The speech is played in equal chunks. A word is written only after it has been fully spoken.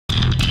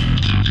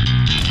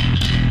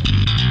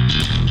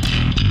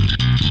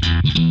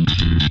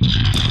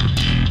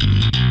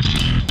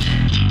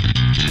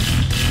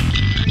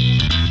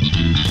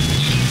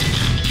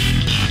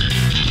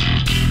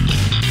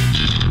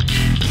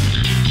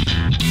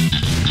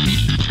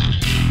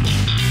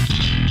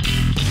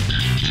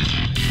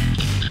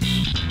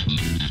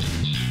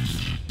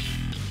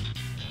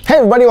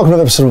everybody, welcome to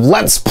another episode of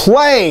Let's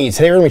Play.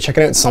 Today we're going to be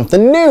checking out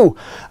something new.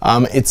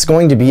 It's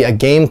going to be a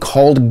game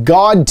called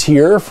God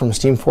Tier from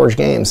Steamforged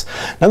games.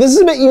 Now this is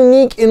a bit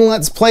unique in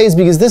Let's Plays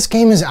because this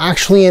game is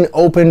actually an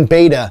open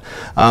beta.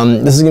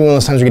 This is going to be one of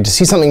those times where you get to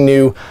see something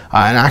new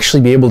and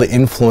actually be able to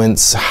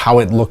influence how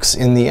it looks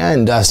in the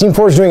end.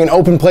 Steamforged is doing an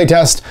open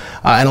playtest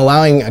and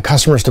allowing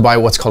customers to buy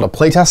what's called a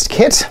playtest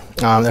kit.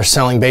 They're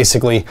selling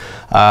basically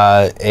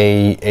a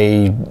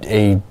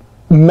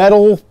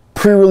metal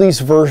pre-release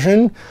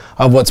version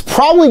of what's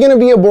probably going to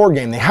be a board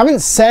game. They haven't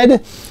said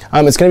it's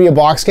going to be a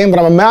box game, but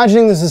I'm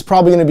imagining this is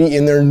probably going to be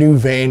in their new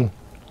vein,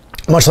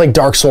 much like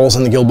Dark Souls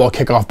and the Guild Ball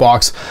kickoff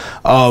box,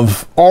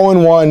 of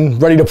all-in-one,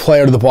 ready to play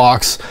out of the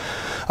box,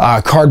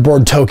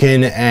 cardboard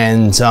token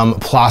and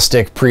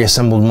plastic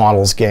pre-assembled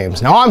models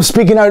games. Now I'm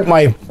speaking out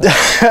my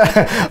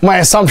my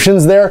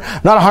assumptions there.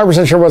 Not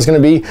 100% sure what it's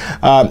going to be,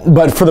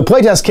 but for the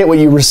playtest kit, what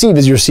you receive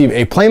is you receive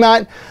a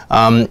playmat,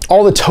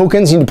 all the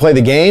tokens you need to play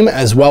the game,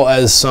 as well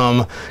as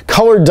some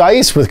colored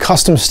dice with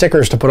custom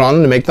stickers to put on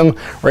them to make them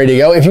ready to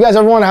go. If you guys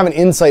ever want to have an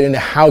insight into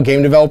how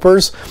game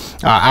developers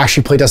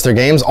actually playtest their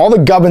games, all the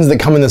gubbins that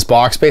come in this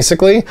box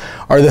basically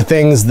are the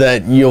things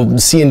that you'll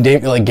see in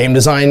game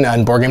design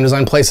and board game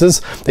design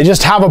places. They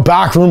just have a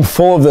back room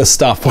full of this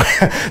stuff.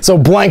 So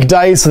blank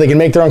dice, so they can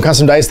make their own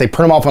custom dice. They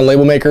print them off on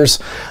label makers,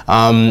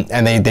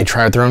 and they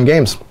try out their own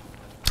games.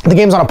 The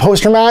game's on a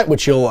poster mat,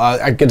 which you'll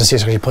get to see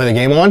us actually play the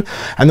game on.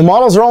 And the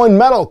models are all in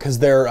metal because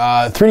they're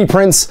 3D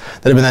prints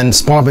that have been then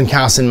spun up and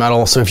cast in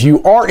metal. So if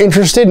you are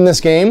interested in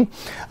this game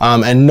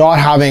and not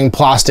having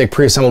plastic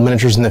pre-assembled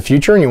miniatures in the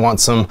future, and you want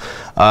some,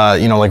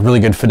 like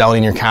really good fidelity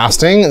in your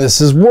casting, this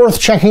is worth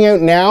checking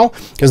out now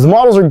because the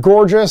models are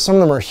gorgeous. Some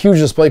of them are huge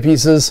display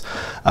pieces,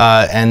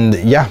 and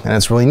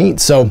it's really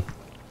neat. So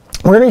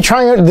we're going to be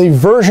trying out the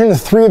version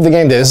 3 of the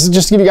game today. This is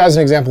just to give you guys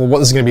an example of what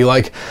this is going to be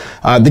like.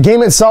 The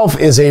game itself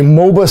is a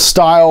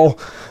MOBA-Style,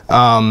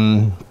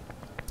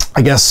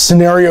 I guess,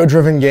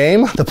 scenario-driven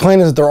game. The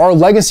plan is that there are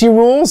legacy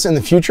rules in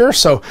the future,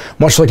 so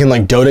much like in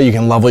Dota, you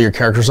can level your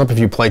characters up if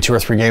you play 2 or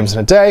 3 games in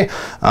a day.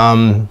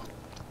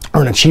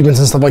 Earn achievements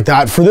and stuff like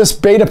that. For this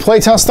beta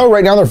playtest though,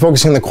 right now they're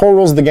focusing on the core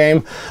rules of the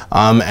game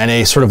and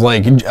a sort of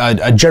like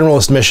a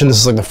generalist mission. This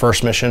is like the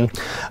first mission.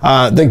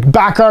 The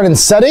background and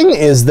setting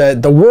is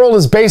that the world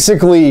is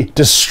basically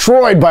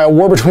destroyed by a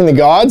war between the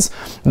gods.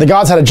 The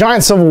gods had a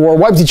giant civil war,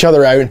 wiped each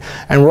other out,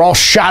 and we're all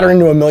shattered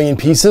into a million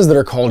pieces that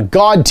are called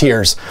God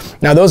Tiers.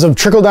 Now those have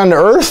trickled down to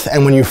Earth,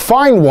 and when you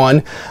find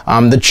one,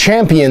 the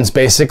champions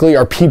basically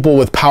are people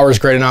with powers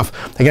great enough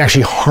they can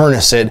actually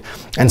harness it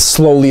and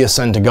slowly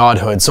ascend to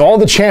godhood. So all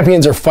the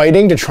champions are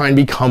fighting to try and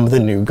become the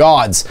new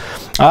gods.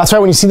 That's why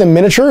when you see the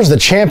miniatures, the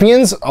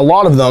champions, a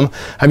lot of them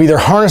have either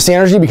harnessed the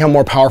energy, become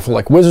more powerful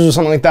like wizards or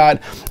something like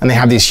that, and they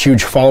have these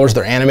huge followers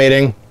they're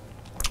animating,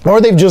 or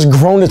they've just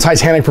grown to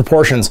titanic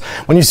proportions.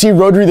 When you see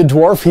Rodri the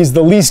dwarf, he's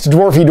the least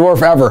dwarfy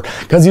dwarf ever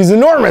because he's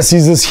enormous.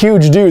 He's this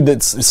huge dude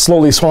that's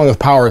slowly swelling with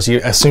power as he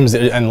assumes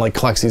it and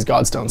collects these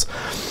godstones.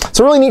 It's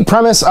a really neat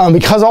premise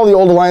because all the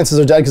old alliances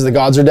are dead because the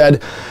gods are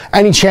dead.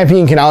 Any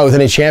champion can ally with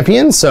any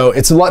champion, so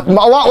it's a lot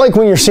like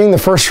when you're seeing the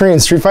first screen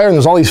in Street Fighter and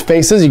there's all these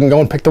faces. You can go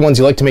and pick the ones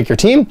you like to make your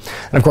team,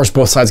 and of course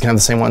both sides can have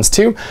the same ones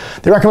too.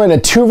 They recommend a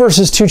 2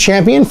 versus 2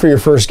 champion for your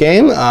first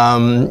game,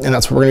 and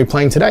that's what we're going to be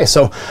playing today.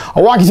 So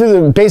I'll walk you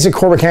through the basic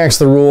core mechanics,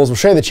 the rules. We'll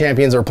show you the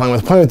champions that we're playing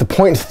with. We're playing with the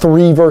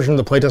 0.3 version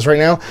of the playtest right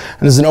now,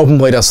 and this is an open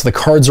playtest, so the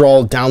cards are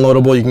all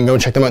downloadable. You can go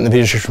and check them out in the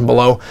video description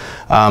below,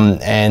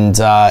 and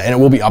it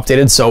will be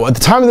updated. So at the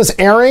time of this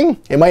airing,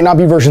 it might not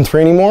be version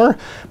 3 anymore,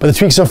 but the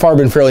tweaks so far have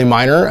been fairly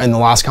minor in the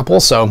last couple,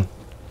 so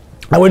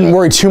I wouldn't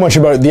worry too much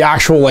about the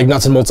actual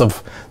nuts and bolts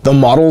of the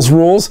models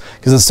rules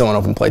because it's still an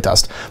open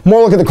playtest.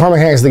 More look at the core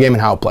mechanics of the game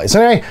and how it plays.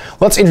 So anyway,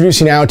 let's introduce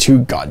you now to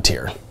God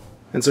Tier.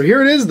 And so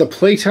here it is, the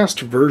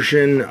playtest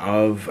version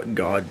of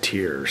God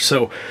Tier.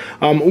 So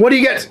what do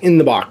you get in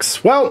the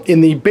box? Well,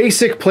 in the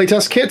basic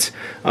playtest kit,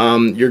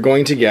 you're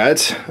going to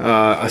get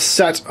a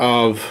set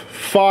of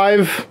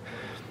 5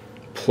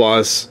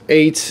 plus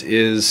 8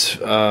 is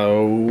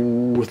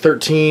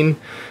 13,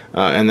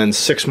 and then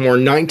 6 more,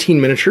 19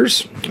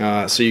 miniatures.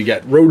 So you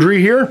get Rodri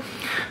here,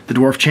 the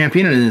dwarf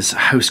champion, and his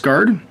house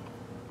guard.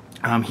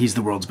 He's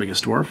the world's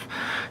biggest dwarf.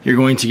 You're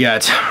going to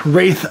get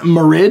Wraith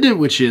Marid,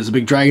 which is a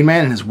big dragon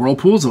man, and his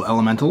whirlpools of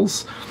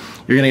elementals.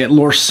 You're going to get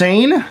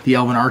Lorsane, the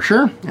elven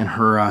archer, and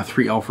her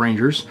 3 elf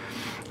rangers.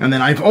 And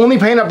then I've only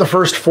painted up the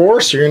first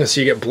 4, so you're going to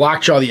see you get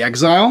Blackjaw the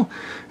Exile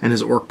and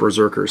his Orc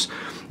Berserkers.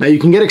 Now you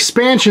can get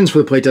expansions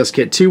for the playtest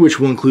kit too, which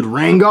will include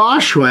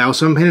Rangosh, who I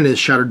also have painted, his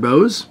Shattered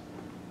Bows.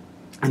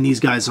 And these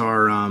guys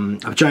are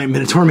a giant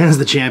Minotaur man as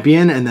the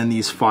champion, and then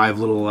these 5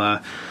 little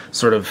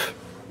sort of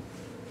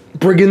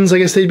brigands, I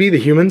guess they'd be, the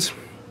humans.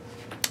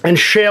 And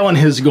Shale and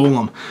his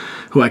Golem,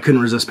 who I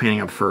couldn't resist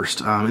painting up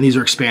first. And these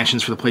are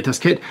expansions for the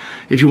playtest kit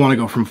if you want to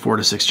go from 4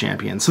 to 6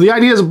 champions. So the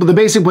idea is the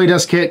basic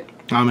playtest kit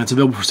It's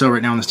available for sale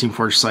right now on the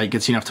Steamforged site.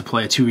 Gets you enough to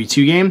play a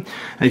 2v2 game.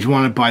 And if you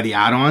want to buy the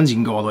add-ons, you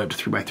can go all the way up to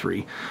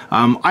 3x3.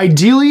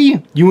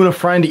 Ideally, you and a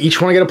friend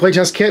each want to get a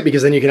playtest kit,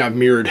 because then you can have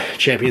mirrored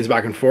champions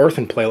back and forth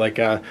and play like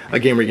a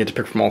game where you get to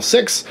pick from all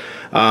 6.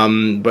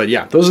 But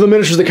yeah, those are the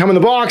miniatures that come in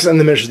the box, and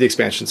the miniatures of the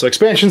expansion. So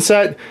expansion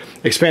set,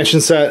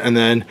 and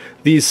then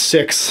these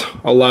 6,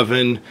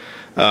 11,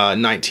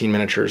 19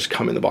 miniatures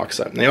come in the box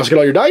set. And you also get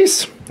all your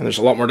dice, and there's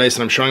a lot more dice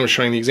that I'm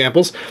showing the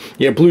examples.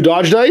 You get blue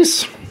dodge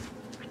dice.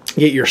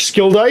 You get your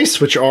skill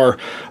dice, which are,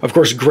 of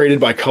course, graded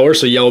by color,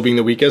 so yellow being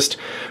the weakest,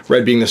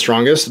 red being the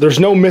strongest. There's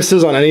no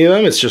misses on any of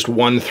them. It's just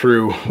 1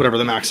 through whatever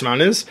the max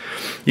amount is.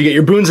 You get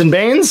your boons and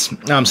banes.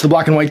 So the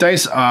black and white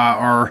dice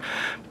are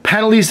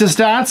penalties to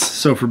stats,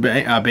 so for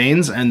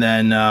banes, and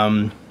then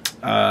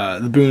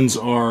the boons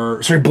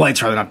are, sorry,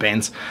 blights rather, not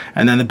banes.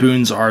 And then the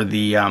boons are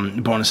the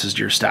bonuses to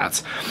your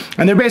stats.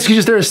 And they're basically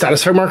just there as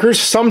status effect markers.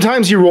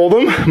 Sometimes you roll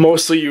them.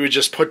 Mostly you would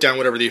just put down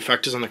whatever the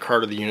effect is on the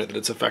card of the unit that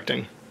it's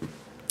affecting.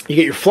 You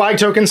get your flag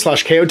tokens /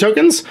 KO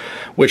tokens,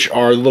 which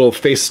are little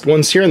faced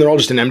ones here, and they're all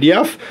just an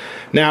MDF.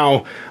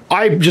 Now,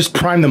 I just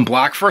primed them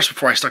black first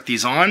before I stuck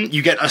these on.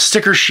 You get a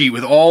sticker sheet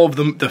with all of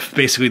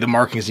basically the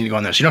markings that need to go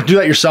on there. So you don't have to do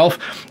that yourself.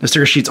 The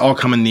sticker sheets all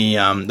come in the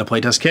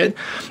playtest kit.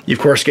 You,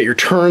 of course, get your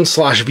turn /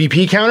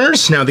 VP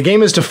counters. Now, the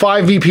game is to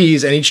 5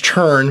 VPs, and each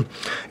turn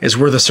is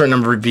worth a certain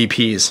number of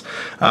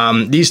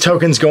VPs. These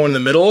tokens go in the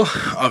middle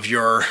of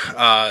your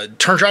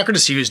turn tracker to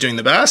see who's doing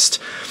the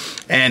best.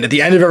 And at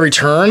the end of every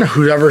turn,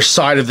 whoever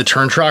side of the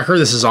turn tracker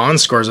this is on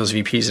scores those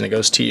VPs, and it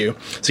goes to you.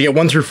 So you get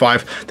 1 through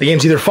 5. The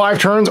game's either 5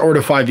 turns or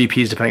to 5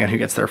 VPs, depending on who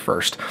gets there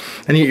first.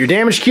 Then you get your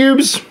damage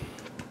cubes.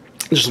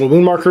 Just little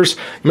wound markers.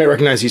 You might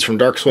recognize these from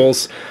Dark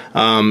Souls.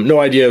 No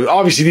idea.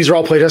 Obviously, these are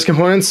all playtest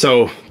components,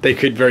 so they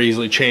could very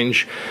easily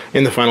change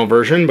in the final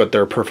version, but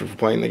they're perfect for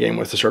playing the game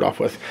with to start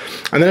off with.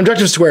 And then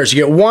objective squares.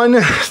 You get 1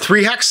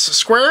 3-hex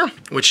square,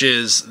 which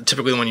is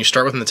typically the one you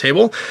start with on the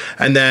table.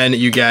 And then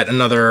you get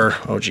another,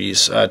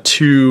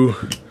 2,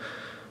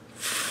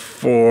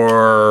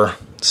 4,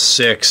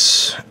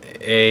 6,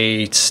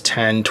 8,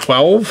 10,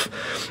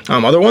 12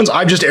 other ones.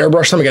 I've just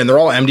airbrushed them. Again, they're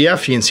all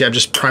MDF. You can see I've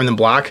just primed them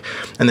black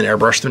and then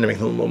airbrushed them to make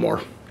them a little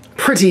more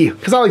pretty,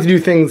 because I like to do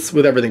things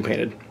with everything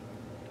painted.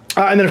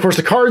 And then, of course,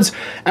 the cards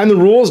and the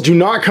rules do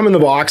not come in the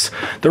box.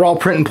 They're all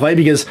print and play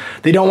because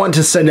they don't want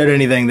to send out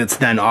anything that's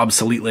then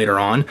obsolete later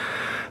on.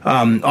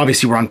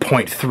 Obviously, we're on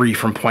 0.3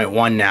 from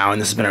 0.1 now,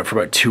 and this has been out for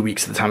about 2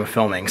 weeks at the time of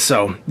filming.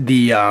 So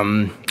the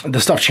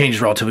stuff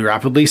changes relatively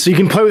rapidly. So you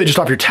can play with it just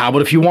off your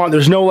tablet if you want.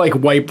 There's no you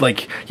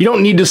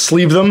don't need to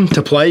sleeve them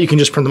to play. You can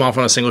just print them off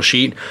on a single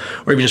sheet,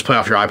 or you can just play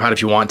off your iPad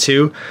if you want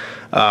to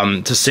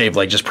save,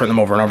 just print them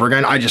over and over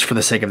again. I just, for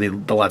the sake of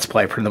the Let's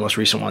Play, printed the most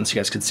recent ones so you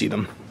guys could see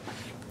them.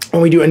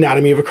 And we do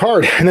anatomy of a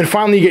card. And then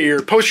finally you get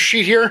your poster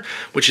sheet here,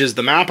 which is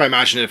the map. I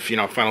imagine if,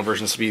 final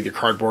versions will be either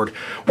cardboard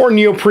or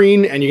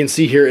neoprene. And you can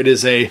see here it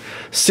is a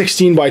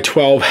 16 by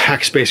 12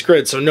 hex-based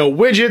grid. So no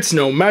widgets,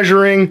 no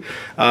measuring.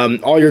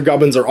 All your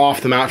gubbins are off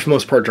the map for the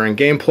most part during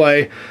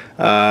gameplay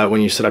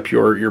when you set up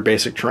your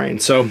basic terrain.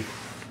 So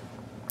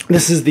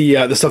this is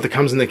the stuff that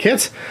comes in the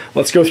kit.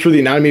 Let's go through the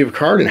anatomy of a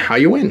card and how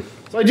you win.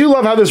 So I do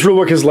love how this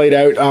rulebook is laid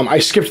out. I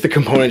skipped the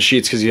component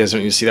sheets because you guys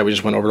don't need to see that. We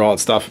just went over all that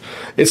stuff.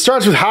 It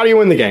starts with how do you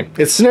win the game.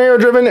 It's scenario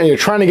driven, and you're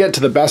trying to get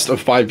to the best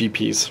of 5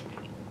 VPs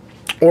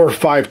or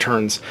 5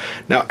 turns.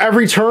 Now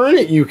every turn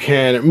you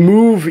can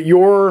move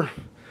your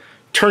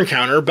turn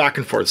counter back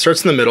and forth. It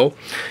starts in the middle,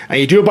 and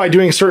you do it by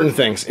doing certain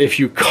things. If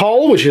you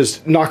cull, which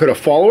is knock out a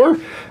follower,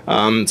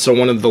 so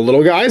one of the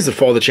little guys that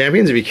follow the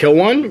champions, if you kill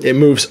one, it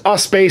moves a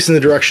space in the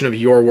direction of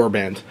your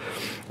warband.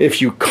 If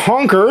you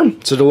conquer,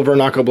 so deliver a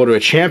knockout blow to a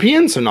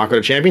champion, so knock out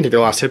a champion, take their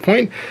last hit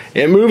point,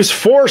 it moves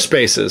 4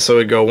 spaces, so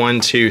it'd go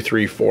 1, 2,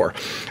 3, 4.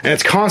 And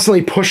it's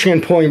constantly pushing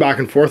and pulling back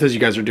and forth as you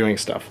guys are doing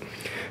stuff.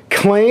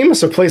 Claim,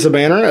 so place a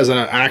banner as an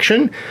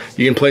action.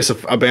 You can place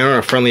a banner on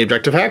a friendly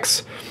objective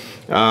hex.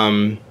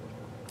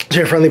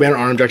 So a friendly banner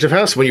on objective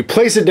hex. When you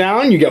place it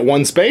down, you get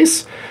 1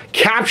 space.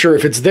 Capture,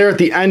 if it's there at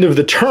the end of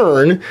the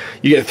turn,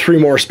 you get 3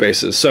 more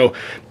spaces. So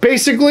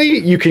basically,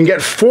 you can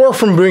get 4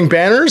 from doing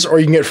banners, or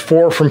you can get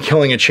 4 from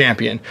killing a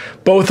champion.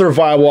 Both are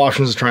viable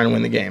options to try and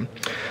win the game.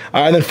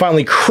 And then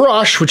finally,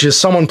 crush, which is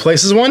someone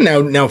places one.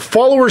 Now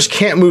followers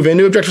can't move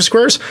into objective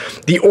squares.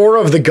 The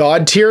aura of the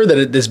god tier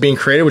that is being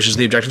created, which is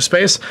the objective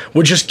space,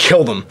 would just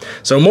kill them.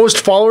 So most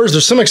followers,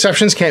 there's some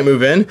exceptions, can't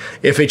move in.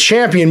 If a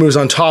champion moves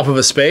on top of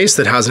a space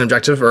that has an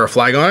objective or a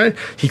flag on it,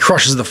 he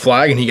crushes the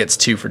flag and he gets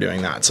 2 for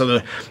doing that.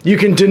 So you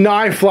can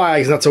deny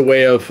flags, and that's a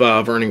way of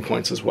earning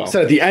points as well.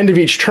 So at the end of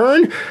each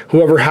turn,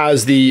 whoever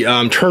has the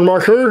turn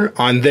marker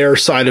on their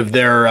side of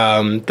their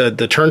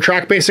the turn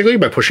track, basically,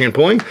 by pushing and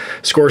pulling,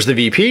 scores the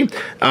VP.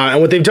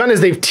 And what they've done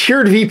is they've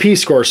tiered VP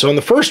scores. So on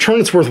the first turn,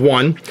 it's worth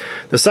 1.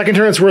 The second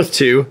turn, it's worth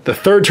 2. The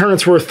third turn,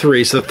 it's worth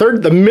 3. So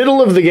the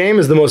middle of the game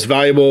is the most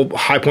valuable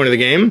high point of the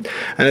game,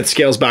 and it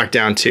scales back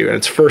down 2. And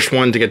it's first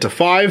one to get to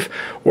 5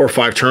 or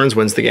 5 turns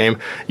wins the game.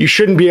 You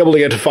shouldn't be able to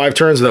get to 5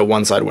 turns without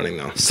one side winning,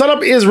 though.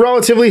 Setup is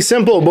relatively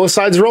simple. Both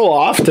sides roll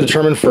off to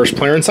determine first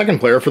player and second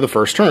player for the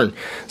first turn.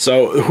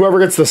 So whoever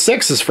gets the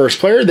 6 is first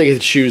player. They get to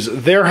choose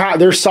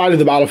their side of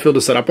the battlefield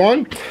to set up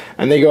on,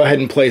 and they go ahead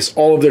and place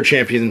all of their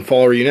champions and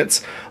follower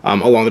units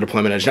along the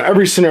deployment edge. Now,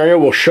 every scenario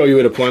will show you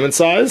a deployment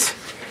size.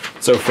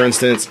 So for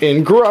instance,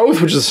 in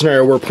Growth, which is the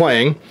scenario we're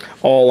playing,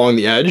 all along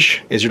the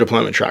edge is your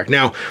deployment track.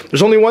 Now,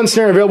 there's only one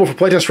scenario available for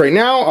playtest right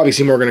now.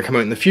 Obviously, more are going to come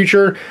out in the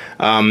future,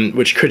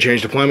 which could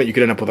change deployment. You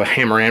could end up with a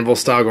hammer anvil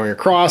style going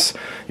across.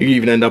 You could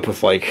even end up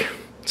with like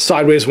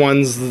sideways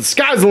ones. The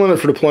sky's the limit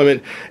for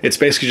deployment. It's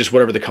basically just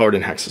whatever the colored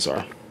in hexes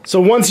are. So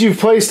once you've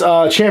placed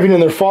a champion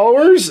and their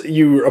followers,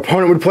 your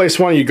opponent would place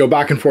one, you go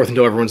back and forth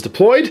until everyone's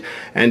deployed,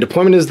 and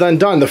deployment is then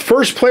done. The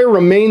first player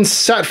remains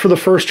set for the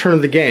first turn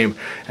of the game,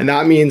 and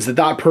that means that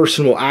that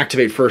person will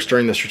activate first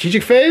during the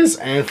strategic phase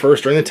and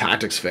first during the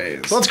tactics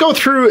phase. So let's go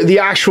through the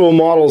actual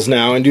models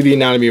now and do the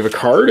anatomy of a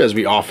card, as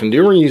we often do.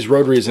 We're going to use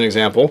Rhodri as an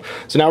example.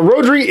 So now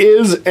Rhodri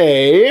is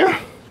a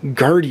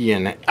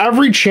Guardian.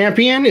 Every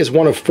champion is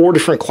one of 4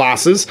 different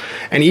classes,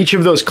 and each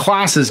of those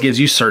classes gives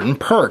you certain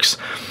perks.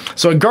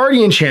 So a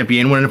Guardian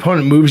champion, when an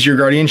opponent moves your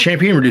Guardian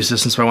champion, reduce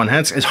distance by 1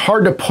 hex, it's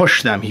hard to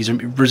push them. He's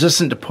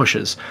resistant to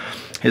pushes.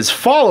 His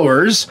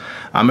followers,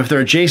 if they're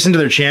adjacent to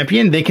their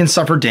champion, they can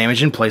suffer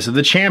damage in place of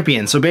the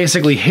champion. So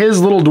basically,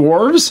 his little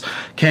dwarves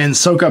can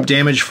soak up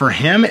damage for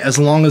him as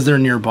long as they're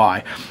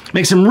nearby.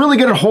 Makes him really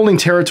good at holding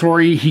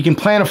territory. He can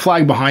plant a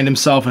flag behind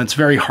himself, and it's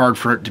very hard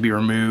for it to be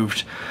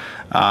removed.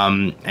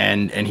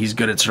 And he's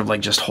good at sort of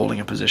like just holding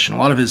a position. A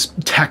lot of his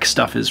tech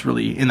stuff is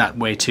really in that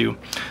way too.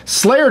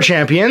 Slayer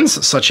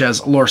champions, such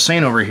as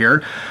Lorsain over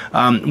here,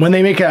 when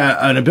they make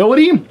an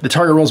ability, the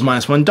target rolls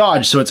 -1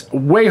 dodge, so it's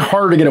way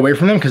harder to get away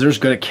from them because they're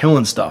just good at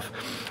killing stuff.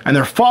 And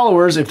their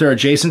followers, if they're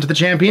adjacent to the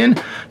champion,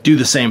 do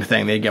the same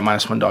thing. They get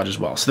 -1 dodge as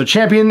well. So their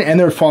champion and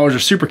their followers are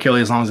super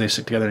killy as long as they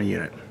stick together in a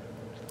unit.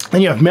 Then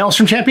you have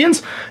Maelstrom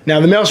champions. Now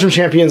the Maelstrom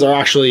champions are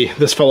actually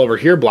this fellow over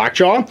here,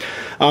 Blackjaw.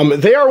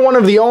 They are one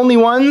of the only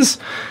ones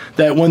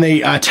that when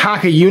they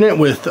attack a unit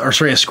with, or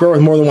sorry, a square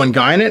with more than 1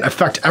 guy in it,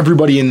 affect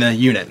everybody in the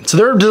unit. So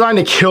they're designed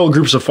to kill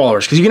groups of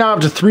followers, because you can have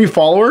up to 3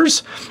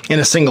 followers in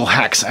a single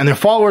hex, and their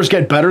followers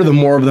get better the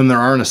more of them there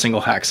are in a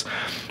single hex.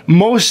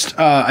 Most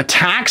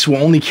attacks will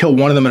only kill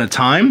 1 of them at a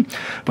time,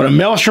 but a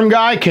Maelstrom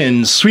guy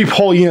can sweep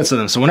whole units of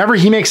them. So whenever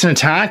he makes an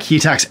attack, he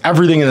attacks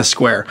everything in the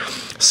square.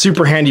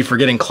 Super handy for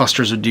getting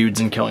clusters of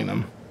dudes and killing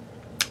them.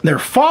 Their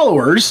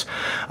followers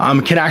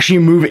can actually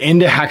move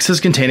into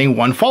hexes containing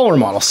 1 follower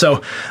model.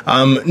 So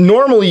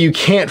normally you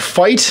can't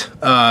fight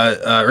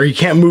or you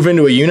can't move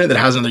into a unit that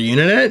has another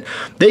unit in it.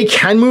 They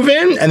can move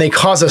in and they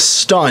cause a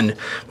stun,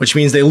 which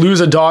means they lose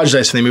a dodge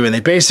dice when they move in.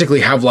 They basically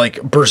have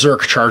like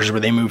berserk charges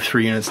where they move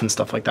 3 units and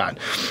stuff like that.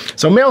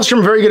 So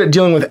Maelstrom very good at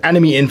dealing with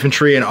enemy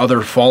infantry and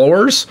other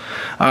followers.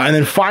 And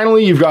then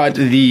finally you've got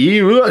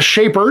the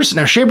Shapers.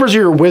 Now Shapers are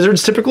your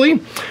wizards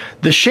typically.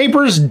 The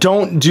Shapers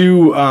don't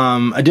do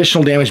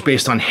additional damage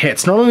based on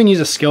hits. Normally when you use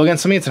a skill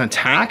against something, it's an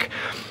attack.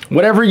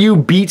 Whatever you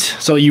beat,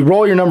 so you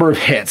roll your number of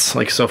hits.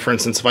 Like, so for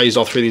instance, if I used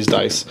all 3 of these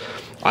dice,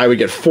 I would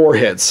get 4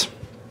 hits.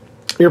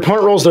 Your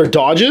opponent rolls their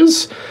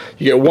dodges.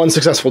 You get 1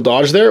 successful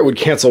dodge there. It would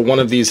cancel 1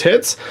 of these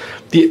hits.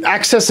 The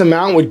excess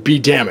amount would be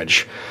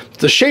damage.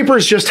 The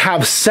Shapers just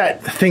have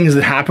set things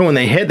that happen when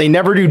they hit. They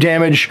never do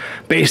damage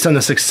based on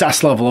the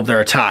success level of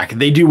their attack.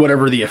 They do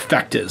whatever the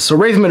effect is. So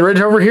Wraith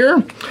Madrid over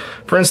here,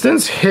 for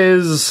instance,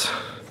 his,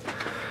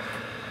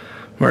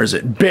 where is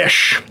it?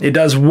 Bish. It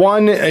does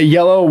 1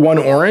 yellow, 1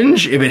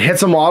 orange. If it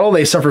hits a model,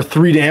 they suffer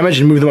 3 damage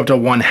and move them up to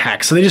 1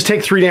 hex. So they just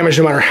take 3 damage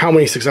no matter how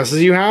many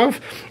successes you have.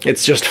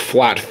 It's just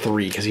flat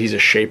 3 because he's a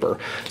Shaper.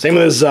 Same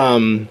with his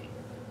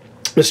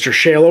Mr.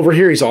 Shale over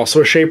here, he's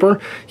also a Shaper.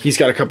 He's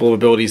got a couple of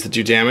abilities that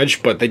do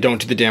damage, but they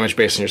don't do the damage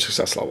based on your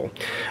success level.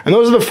 And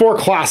those are the 4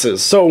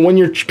 classes. So when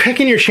you're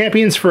picking your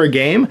champions for a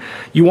game,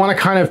 you want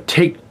to kind of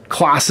take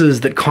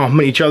classes that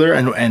complement each other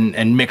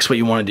and mix what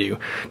you want to do.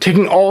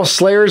 Taking all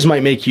Slayers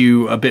might make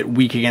you a bit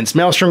weak against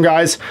Maelstrom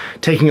guys.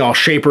 Taking all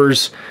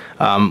Shapers,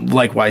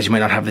 likewise, you might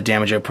not have the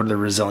damage output or the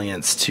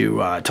resilience to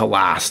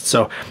last.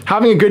 So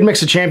having a good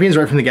mix of champions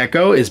right from the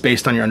get-go is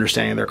based on your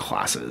understanding of their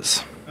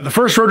classes. The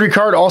first Rhodri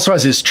card also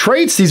has his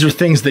traits. These are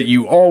things that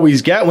you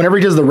always get whenever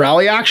he does the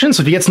rally action.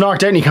 So if he gets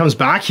knocked out and he comes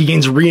back, he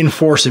gains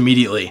reinforce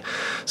immediately.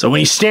 So when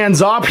he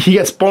stands up, he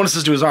gets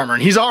bonuses to his armor.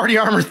 And he's already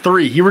armor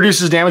 3. He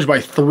reduces damage by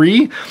 3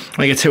 when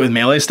he gets hit with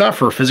melee stuff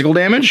for physical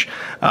damage.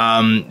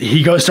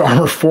 He goes to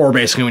armor 4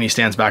 basically when he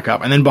stands back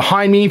up. And then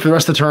behind me for the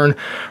rest of the turn,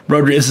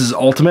 Rhodri is his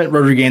ultimate.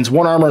 Rhodri gains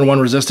 1 armor and 1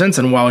 resistance.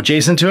 And while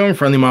adjacent to him,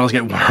 friendly models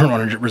get 1 armor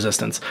and 1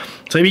 resistance.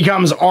 So he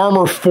becomes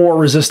armor 4,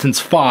 resistance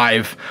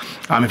 5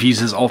 if he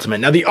uses his ultimate.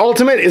 Now the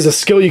ultimate is a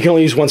skill you can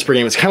only use once per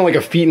game. It's kind of like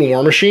a feat in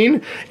War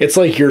Machine. It's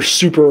like your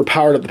super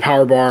powered up the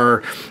power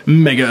bar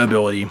mega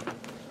ability.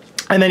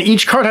 And then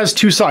each card has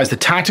 2 sides, the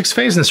tactics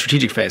phase and the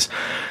strategic phase.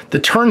 The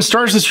turn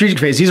starts the strategic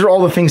phase. These are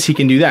all the things he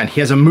can do then. He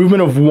has a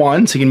movement of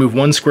 1, so he can move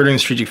 1 square during the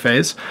strategic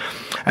phase.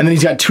 And then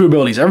he's got 2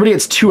 abilities. Everybody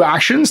gets 2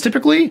 actions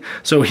typically.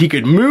 So he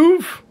could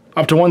move,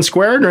 up to 1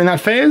 square during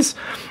that phase.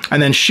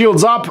 And then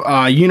shields up,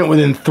 unit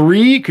within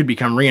 3 could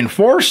become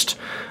reinforced,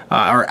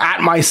 or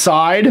at my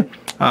side.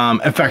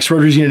 Affects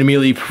Rodri's unit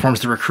immediately,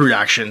 performs the recruit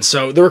action.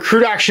 So the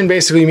recruit action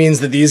basically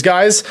means that these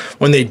guys,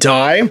 when they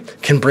die,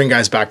 can bring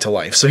guys back to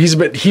life. So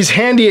he's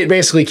handy at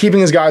basically keeping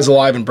his guys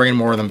alive and bringing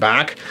more of them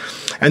back.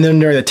 And then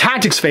during the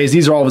tactics phase,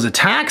 these are all of his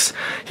attacks.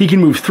 He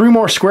can move 3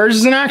 more squares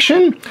as an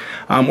action,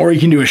 or he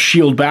can do a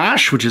shield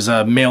bash, which is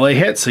a melee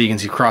hit. So you can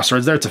see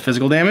crossroads there. It's a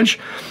physical damage.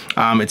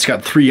 It's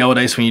got 3 yellow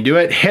dice when you do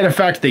it. Hit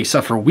effect, they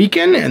suffer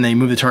weaken, and they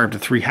move the target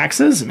up to 3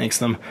 hexes. It makes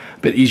them a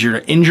bit easier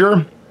to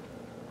injure.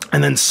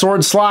 And then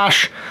Sword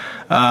Slash,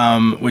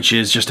 which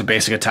is just a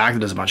basic attack that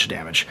does a bunch of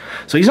damage.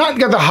 So he's not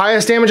got the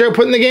highest damage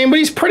output in the game, but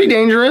he's pretty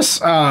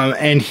dangerous,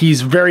 and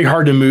he's very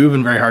hard to move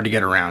and very hard to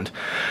get around.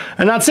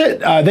 And that's it.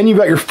 Then you've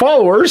got your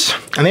followers,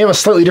 and they have a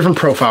slightly different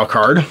profile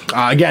card.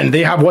 Again,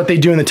 they have what they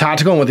do in the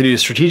tactical and what they do in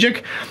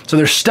strategic. So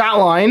their stat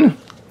line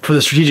for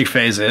the strategic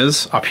phase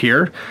is up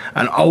here,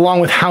 and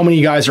along with how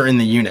many guys are in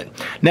the unit.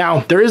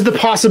 Now, there is the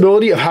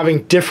possibility of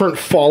having different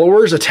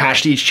followers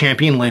attached to each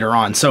champion later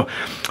on. So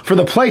for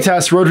the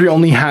playtest, Rodri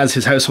only has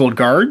his household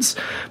guards,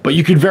 but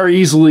you could very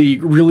easily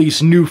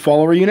release new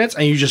follower units,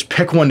 and you just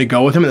pick one to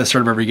go with him at the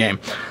start of every game.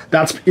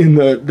 That's in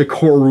the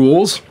core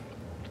rules.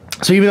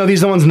 So even though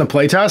these are the ones in the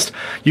playtest,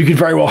 you could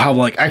very well have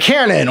like a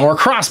cannon or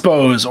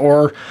crossbows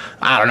or,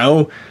 I don't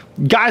know,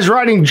 guys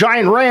riding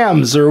giant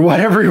rams or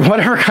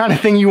whatever kind of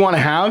thing you want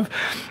to have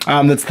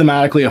that's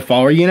thematically a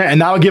follower unit,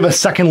 and that'll give a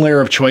second layer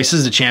of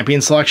choices to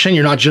champion selection.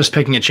 You're not just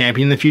picking a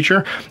champion in the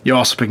future, you're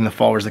also picking the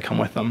followers that come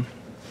with them.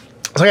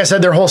 So like I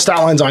said, their whole stat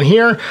line's on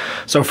here.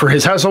 So for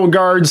his household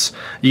guards,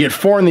 you get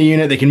 4 in the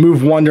unit. They can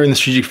move 1 during the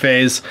strategic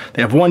phase.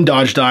 They have 1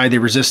 dodge die. They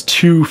resist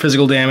 2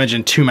 physical damage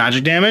and 2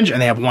 magic damage,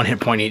 and they have 1 hit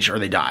point each or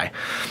they die.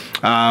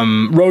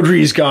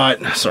 Rodri's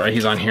got, sorry,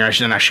 he's on here. I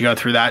shouldn't actually go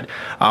through that.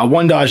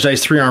 1 dodge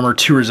dice, 3 armor,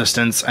 2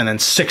 resistance, and then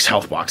 6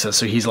 health boxes.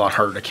 So he's a lot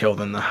harder to kill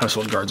than the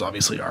household guards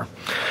obviously are.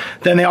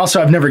 Then they also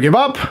have Never Give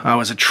Up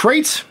as a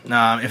trait.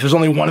 If there's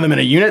only 1 of them in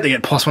a unit, they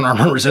get +1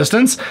 armor and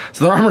resistance.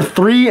 So they're armor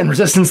 3 and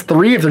resistance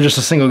 3 if they're just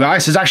a single guy.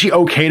 So it's actually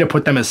okay to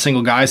put them as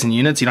single guys in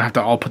units. You don't have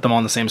to all put them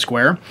on the same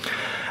square.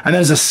 And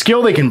then as a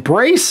skill they can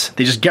brace,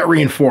 they just get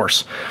reinforce.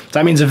 So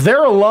that means if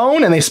they're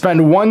alone and they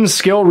spend 1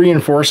 skill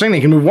reinforcing, they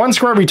can move 1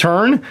 square every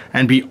turn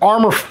and be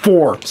armor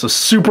 4, so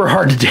super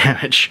hard to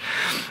damage.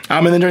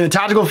 And then during the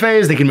tactical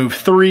phase, they can move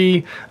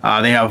 3.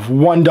 They have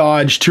 1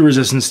 dodge, 2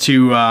 resistance,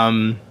 2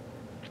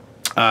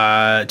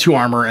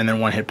 armor, and then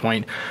 1 hit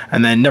point.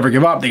 And then Never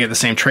Give Up, they get the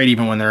same trait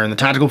even when they're in the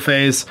tactical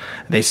phase.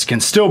 They can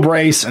still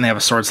brace, and they have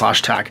a sword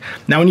slash attack.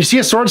 Now when you see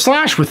a sword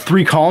slash with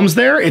 3 columns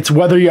there, it's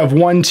whether you have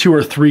 1, 2,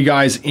 or 3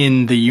 guys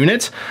in the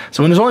unit.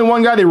 So when there's only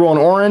 1 guy, they roll an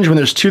orange. When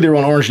there's 2, they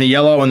roll an orange and a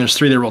yellow. When there's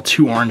 3, they roll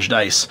 2 orange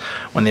dice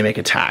when they make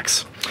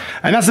attacks.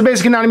 And that's the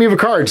basic anatomy of a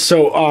card.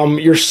 So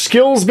your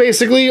skills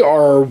basically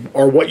are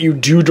what you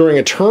do during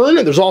a turn.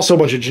 There's also a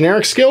bunch of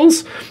generic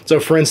skills. So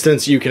for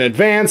instance, you can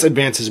advance.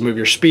 Advance is move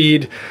your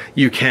speed.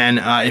 You can,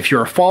 if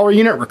you're a follower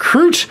unit,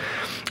 recruit.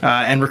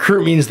 And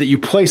recruit means that you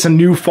place a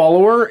new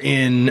follower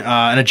in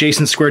an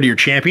adjacent square to your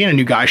champion. A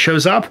new guy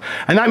shows up.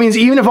 And that means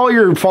even if all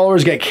your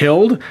followers get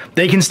killed,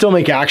 they can still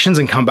make actions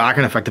and come back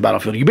and affect the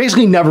battlefield. You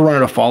basically never run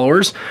out of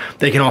followers.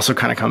 They can also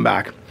kind of come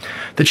back.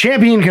 The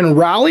champion can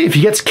rally. If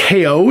he gets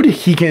KO'd,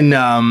 he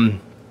can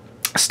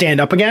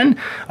stand up again,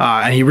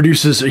 and he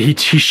reduces, he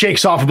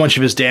shakes off a bunch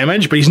of his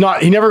damage, but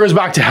he never goes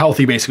back to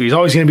healthy, basically. He's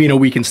always going to be in a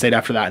weakened state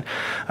after that.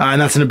 And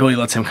that's an ability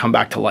that lets him come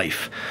back to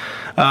life.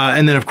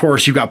 And then, of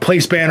course, you've got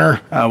Place Banner,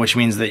 which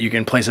means that you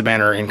can place a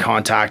banner in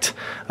contact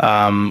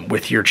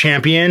with your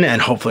champion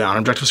and hopefully on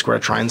objective square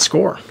to try and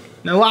score.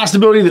 Now, the last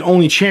ability that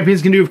only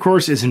champions can do, of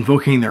course, is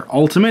invoking their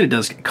ultimate. It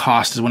does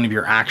cost as one of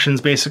your actions,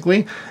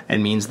 basically,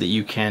 and means that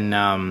you can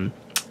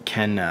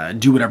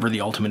do whatever the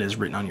ultimate is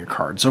written on your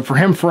card. So for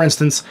him, for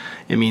instance,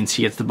 it means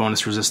he gets the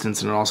bonus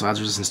resistance, and it also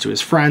adds resistance to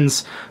his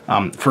friends.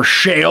 For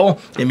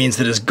Shale, it means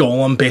that his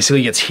golem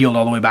basically gets healed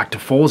all the way back to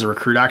full as a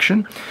recruit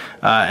action.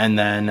 And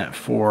then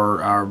for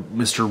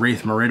Mr.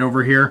 Wraith Morid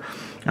over here,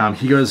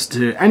 he goes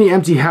to any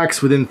empty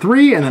hex within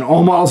 3, and then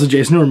all models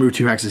adjacent to remove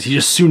 2 hexes. He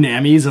just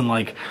tsunamis, and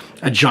like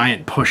a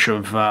giant push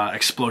of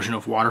explosion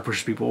of water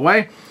pushes people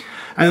away.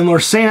 And then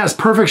Lorsaine has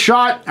perfect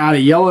shot, add a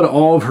yellow to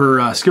all of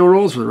her skill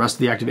rolls for the rest of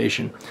the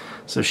activation.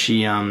 So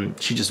she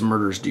just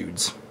murders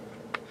dudes.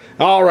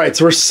 All right,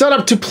 so we're set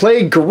up to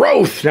play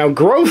Growth. Now,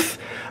 Growth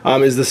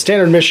is the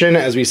standard mission,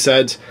 as we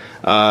said,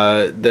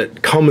 that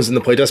comes in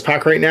the playtest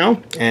pack right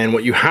now. And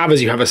what you have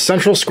is you have a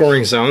central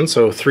scoring zone,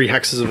 so 3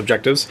 hexes of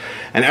objectives.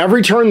 And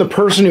every turn, the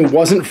person who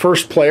wasn't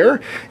first player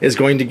is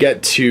going to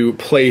get to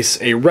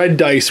place a red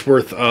dice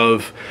worth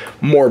of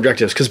more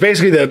objectives. Because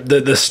basically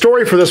the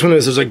story for this one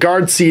is there's a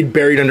guard seed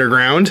buried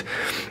underground,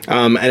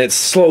 and it's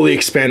slowly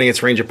expanding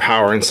its range of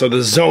power. And so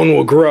the zone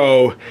will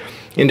grow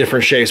in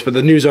different shapes, but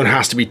the new zone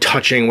has to be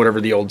touching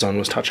whatever the old zone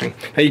was touching.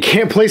 Now you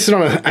can't place it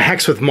on a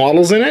hex with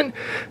models in it,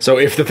 so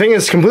if the thing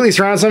is completely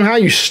surrounded somehow,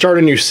 you start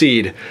a new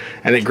seed,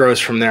 and it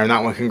grows from there, and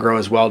that one can grow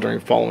as well during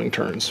following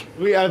turns.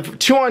 We have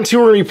 2-on-2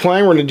 we're going to be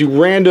playing. We're going to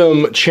do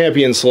random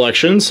champion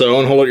selection,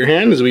 so hold out your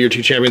hand. This will be your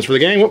 2 champions for the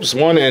game. Whoops,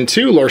 1 and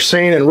 2,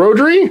 Lorsane and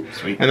Rodri.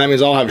 Sweet. And that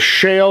means I'll have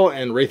Shale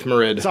and Wraith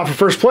Marid. It's off for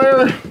first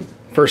player.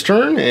 First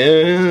turn,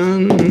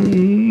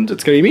 and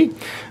it's gonna be me.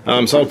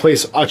 So I'll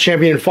place a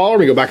champion and follower.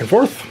 We go back and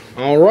forth.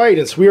 All right,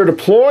 and so we are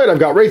deployed. I've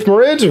got Wraith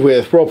Marid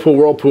with Whirlpool,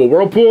 Whirlpool,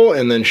 Whirlpool,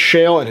 and then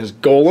Shale and his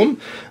Golem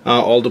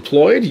all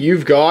deployed.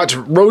 You've got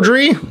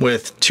Rodri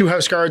with 2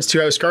 house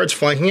guards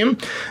flanking him,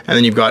 and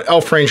then you've got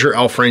Elf Ranger,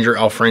 Elf Ranger,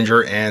 Elf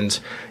Ranger, and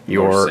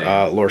your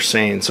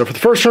Lorsane. So for the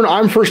first turn,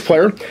 I'm first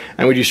player,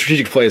 and we do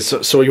strategic plays.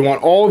 So you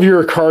want all of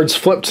your cards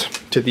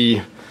flipped to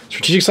the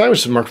strategic side,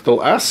 which is marked with a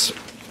little S.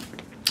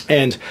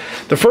 And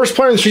the first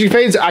player in the strategic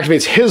phase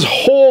activates his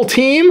whole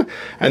team,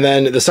 and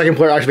then the second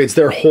player activates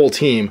their whole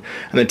team.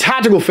 And the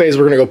tactical phase,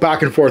 we're going to go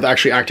back and forth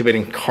actually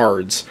activating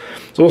cards.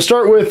 So we'll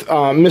start with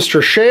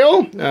Mr.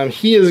 Shale.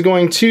 He is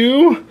going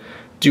to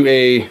do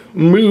a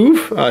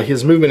move.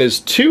 His movement is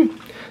 2. So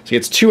he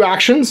gets 2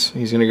 actions.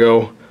 He's going to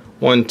go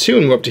 1, 2,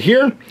 and move up to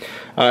here.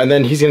 And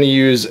then he's going to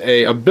use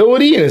a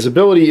ability, and his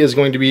ability is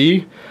going to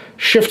be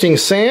Shifting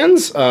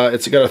Sands.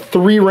 It's got a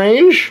 3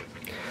 range.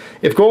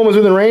 If Golem is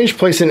within range,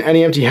 place in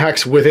any empty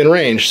hex within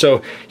range.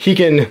 So he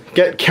can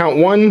count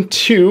 1,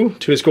 2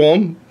 to his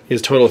Golem,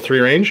 his total of 3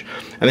 range,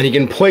 and then he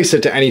can place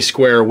it to any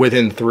square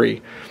within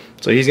 3.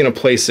 So he's going to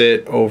place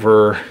it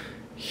over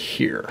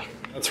here.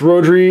 That's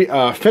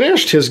Rodri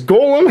finished. His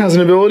Golem has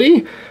an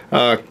ability.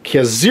 He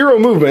has 0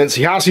 movement, so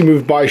he has to be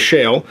moved by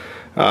Shale.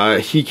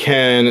 He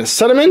can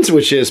Sediment,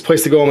 which is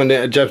place the Golem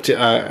into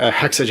a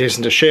hex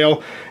adjacent to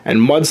Shale, and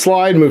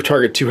Mudslide, move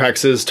target 2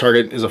 hexes,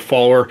 target is a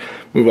follower,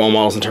 move all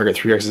models and target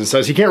 3 hexes. It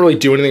says he can't really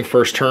do anything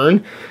first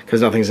turn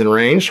because nothing's in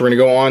range. So we're going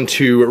to go on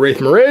to Wraith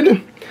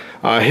Marid.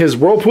 His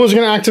Whirlpool is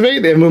going to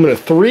activate. They have movement of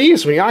 3,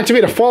 so when you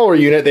activate a follower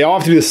unit, they all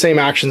have to do the same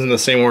actions in the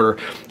same order.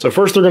 So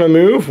first they're going to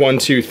move 1,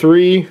 2,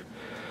 3,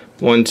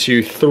 1,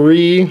 2,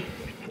 3,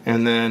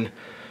 and then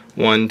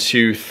 1,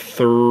 2,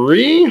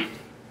 3.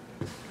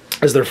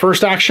 As their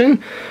first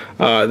action,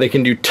 they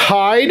can do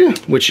Tide,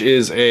 which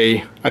is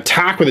a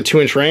attack with a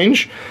 2-inch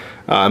range,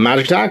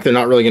 magic attack. They're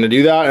not really going to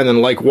do that. And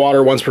then like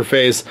water, once per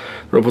phase,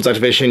 Whirlpool's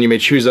activation, you may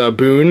choose a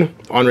boon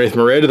on Wraith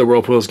Marid. The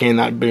Whirlpools gain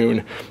that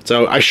boon.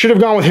 So I should have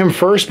gone with him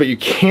first, but you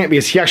can't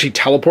because he actually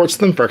teleports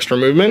them for extra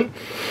movement.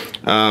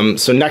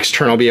 So next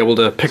turn I'll be able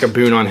to pick a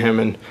boon on him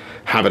and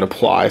have it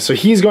apply. So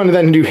he's going to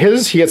then do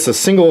his. He gets a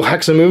single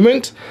hexa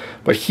movement,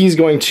 but he's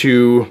going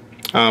to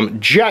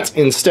Jet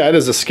instead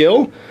as a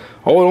skill.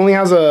 Oh, it only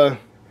has a...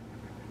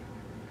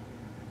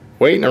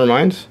 Wait, never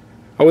mind.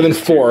 Oh, within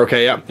 4,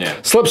 okay, yeah.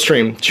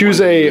 Slipstream, choose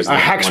a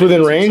hex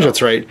within range,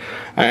 that's right.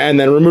 And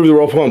then remove the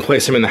Whirlpool and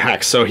place him in the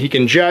hex. So he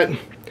can jet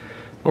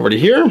over to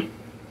here,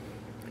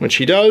 which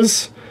he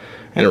does,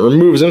 and it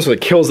removes him, so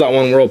it kills that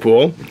one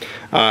Whirlpool.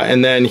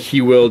 And then he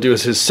will do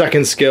as his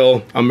second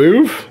skill, a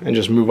move, and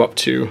just move up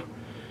to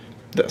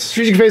this.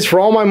 Strategic phase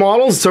for all my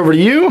models, it's over to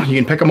you. You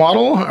can pick a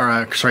model, or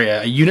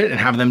a unit, and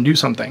have them do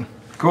something.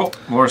 Cool.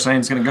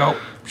 Lorsane's gonna go.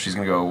 She's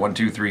gonna go 1,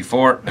 2, 3,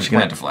 4, and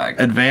plant a flag.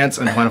 Advance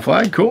and plant a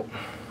flag. Cool.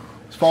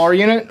 Follower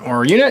unit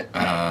or unit.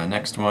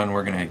 Next one,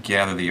 we're gonna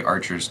gather the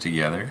archers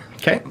together.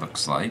 Okay. It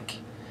looks like.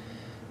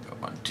 Go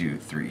 1, 2,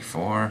 3,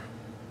 4.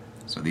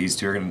 So these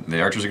two are gonna. The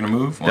archers are gonna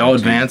move. They'll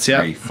advance. 2,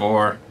 3,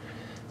 4,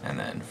 and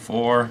then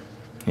 4.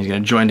 He's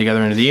gonna join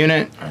together into the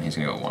unit. And he's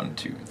gonna go 1,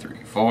 2,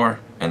 3, 4,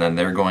 and then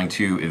they're going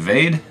to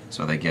evade,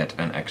 so they get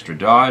an extra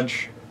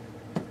dodge.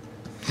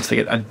 So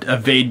they get a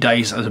evade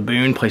dice as a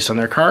boon placed on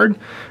their card.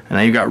 And now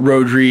you've got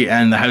Rodri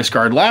and the House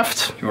Guard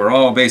left. Who are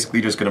all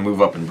basically just going to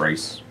move up and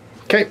brace.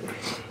 Okay.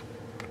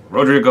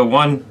 Rodri will go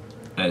 1,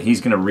 and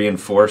he's going to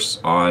reinforce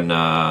on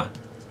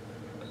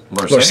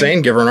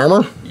Lorsane, give her an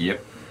armor.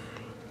 Yep.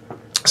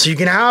 So you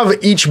can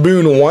have each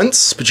boon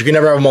once, but you can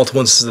never have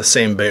multiple instances of the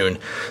same boon.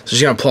 So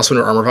she's going to have +1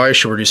 to armor value.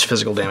 She'll reduce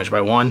physical damage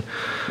by 1. So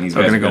we're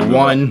going to go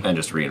 1. And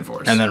just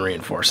reinforce. And then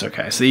reinforce,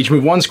 okay. So they each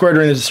move 1 square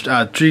during the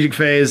strategic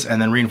phase,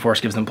 and then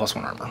reinforce gives them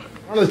 +1 armor.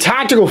 On the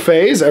tactical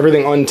phase,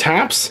 everything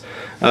untaps,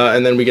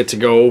 and then we get to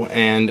go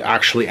and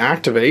actually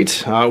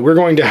activate. We're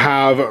going to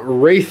have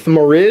Wraith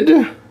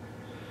Marid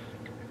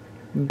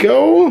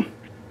go,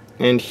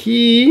 and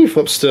he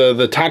flips to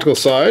the tactical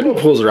side.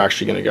 Pools are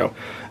actually going to go.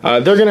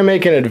 They're going to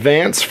make an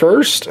advance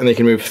first, and they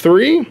can move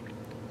 3. We're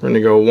going to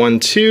go 1,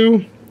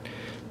 2.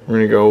 We're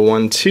going to go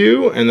 1,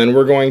 2, and then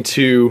we're going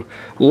to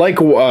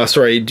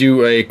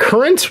do a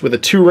current with a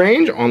 2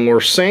 range on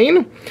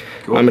Lorsane.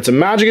 Cool. It's a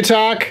magic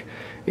attack.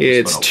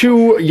 It's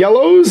 2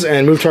 yellows,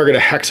 and move target a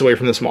hex away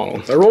from this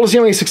model. So I roll to see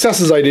how many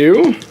successes I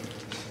do,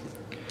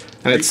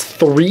 and it's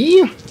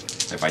 3.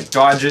 If I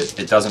dodge it,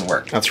 it doesn't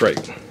work. That's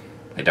right.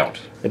 I don't.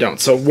 I don't.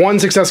 So 1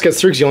 success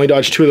gets through because you only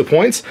dodge 2 of the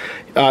points.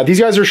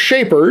 These guys are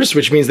shapers,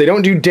 which means they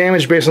don't do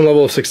damage based on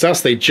level of success.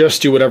 They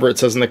just do whatever it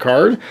says in the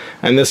card.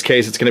 In this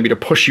case, it's going to be to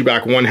push you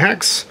back 1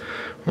 hex.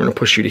 We're going to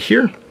push you to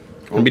here.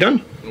 We'll be done.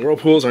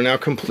 Whirlpools are now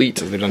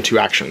complete as they've done 2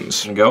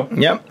 actions. Go.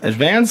 Yep,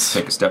 advance.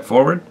 Take a step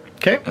forward.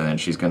 Okay. And then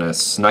she's gonna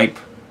snipe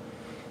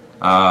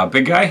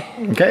big guy.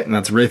 Okay, and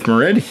that's Wraith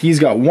Marid. He's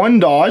got 1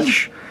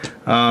 dodge.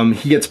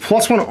 He gets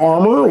 +1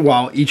 armor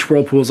while each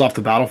whirlpool is off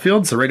the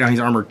battlefield. So right now he's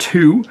armor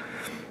 2.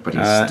 But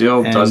he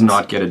still does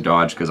not get a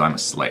dodge because I'm a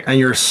Slayer. And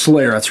you're a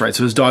Slayer, that's right.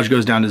 So his dodge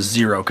goes down to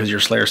 0 because your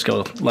Slayer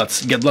skill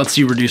lets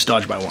you reduce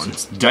dodge by 1.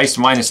 It's dice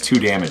 -2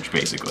 damage,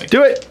 basically.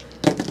 Do it!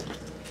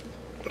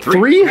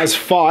 3 has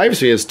 5,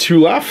 so he has 2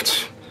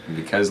 left.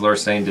 Because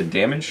Lorsane did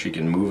damage, she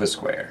can move a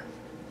square.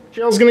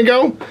 Jail's gonna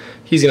go.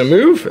 He's gonna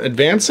move,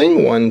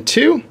 advancing, 1,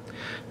 2.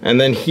 And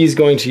then he's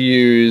going to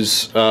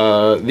use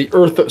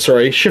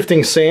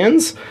Shifting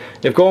Sands.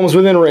 If Golem is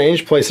within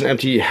range, place an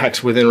empty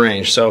hex within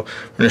range. So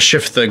we're gonna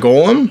shift the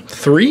Golem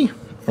 3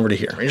 over to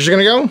here. Rangers are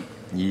gonna go?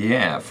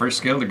 Yeah, first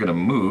skill they're gonna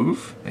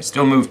move. They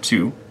still move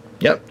 2.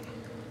 Yep.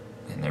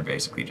 And they're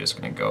basically just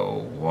gonna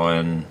go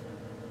 1,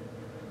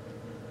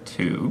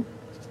 2.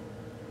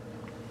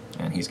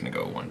 And he's gonna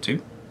go 1,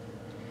 2.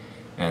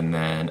 And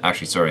then,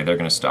 actually, sorry, they're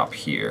gonna stop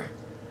here.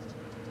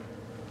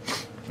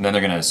 And then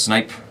they're gonna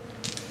snipe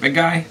big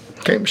guy.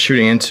 Okay,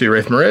 shooting into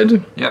Wraith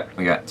Marid. Yep,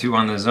 we got 2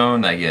 on the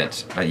zone. I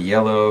get a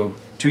yellow,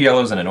 2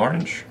 yellows and an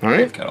orange. All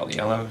right. I've got all the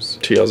yellows.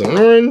 2 yellows and an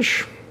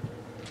orange.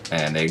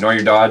 And they ignore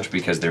your dodge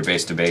because they're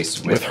base to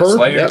base with her, the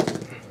Slayer. yep.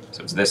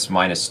 So it's this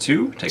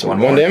 -2. Take So 1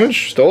 1 more.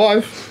 damage, still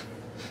alive.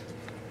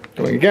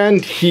 Going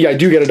again. I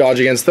do get a dodge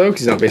against though,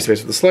 because he's not base to base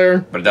with the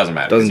Slayer. But it doesn't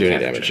matter. Doesn't do any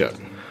damage yet.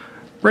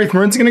 Wraith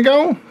Marid's gonna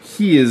go.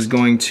 He is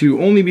going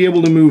to only be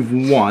able to move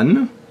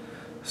 1.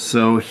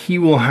 So he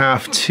will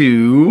have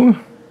to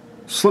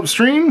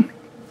slipstream.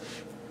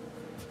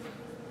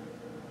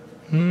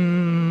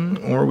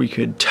 Or we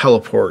could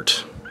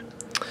teleport.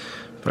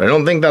 But I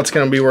don't think that's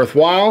going to be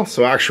worthwhile.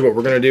 So actually what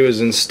we're going to do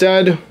is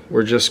instead,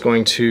 we're just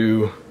going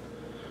to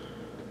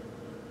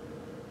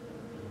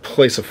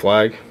place a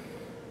flag.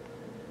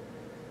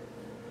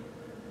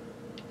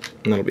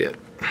 And that'll be it.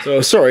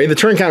 So sorry, the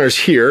turn counter's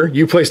here.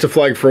 You placed a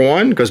flag for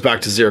 1, goes back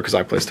to 0 because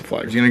I placed a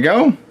flag. He's going to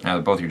go. Now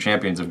that both your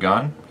champions have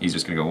gone, he's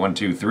just going to go 1,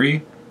 2,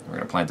 3. We're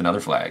going to plant another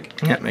flag.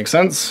 Yeah, makes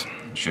sense.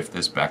 Shift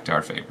this back to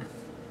our favor.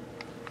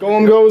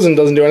 Golem goes and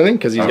doesn't do anything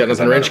because he's got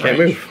nothing in range, can't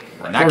move.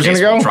 Well, in that case,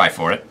 we'll try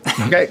for it.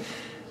 Okay.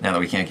 Now that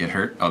we can't get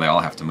hurt. Oh, they all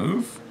have to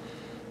move.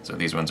 So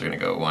these ones are going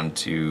to go 1,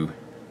 2.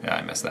 Yeah,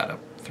 I messed that up.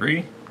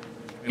 3.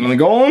 And on the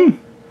Golem,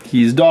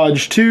 he's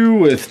dodged 2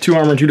 with 2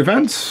 armor and 2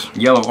 defense.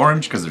 Yellow,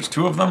 orange, because there's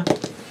 2 of them.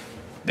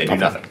 They do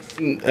nothing.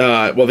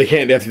 Well, they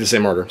can't. They have to do the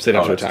same order, so they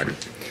don't have to attack.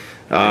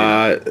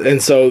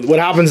 And so what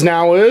happens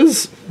now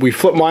is we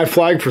flip my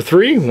flag for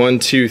 3, 1,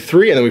 2,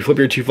 3, and then we flip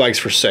your 2 flags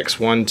for 6.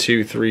 1,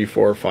 2, 3,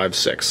 4, 5,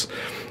 6.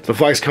 So the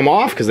flags come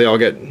off because they all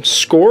get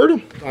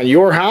scored on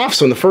your half.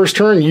 So in the first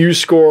turn, you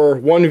score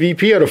 1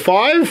 VP out of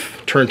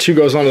 5. Turn 2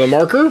 goes onto the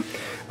marker,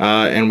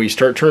 and we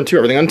start turn 2.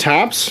 Everything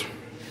untaps.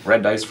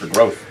 Red dice for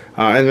growth.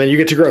 And then you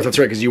get to growth. That's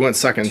right, because you went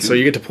second. 2. So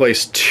you get to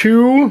place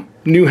 2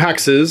 new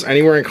hexes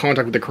anywhere in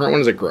contact with the current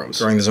one as it grows.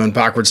 Throwing the zone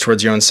backwards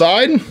towards your own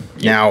side. Yep.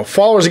 Now,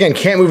 followers, again,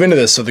 can't move into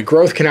this, so the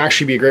growth can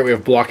actually be a great way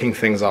of blocking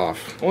things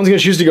off. One's going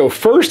to choose to go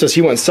first, as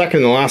he went second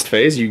in the last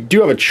phase. You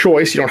do have a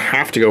choice. You don't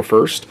have to go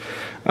first.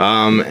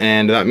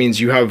 And that means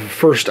you have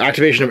first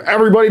activation of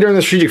everybody during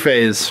the strategic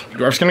phase.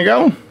 Dwarf's going to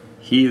go.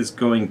 He is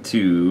going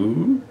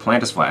to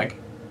plant his flag,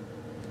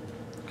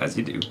 as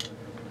you do.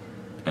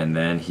 And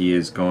then he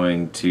is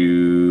going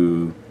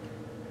to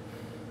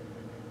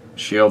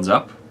shields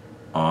up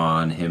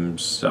on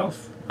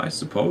himself, I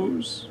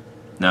suppose.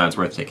 No, it's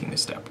worth taking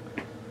this step.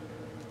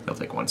 He'll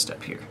take 1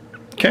 step here.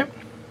 Okay.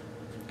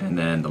 And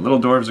then the little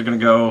dwarves are going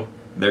to go.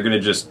 They're going to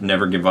just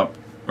never give up.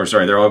 Or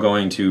sorry, they're all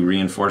going to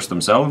reinforce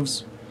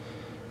themselves.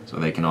 So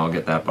they can all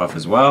get that buff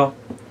as well.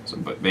 So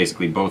but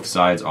basically both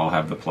sides all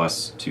have the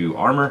 +2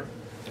 armor.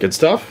 Good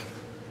stuff.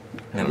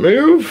 And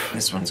move.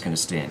 This one's going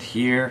to stand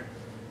here.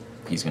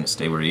 He's going to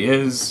stay where he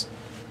is.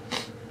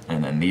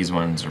 And then these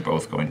ones are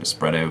both going to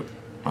spread out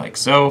like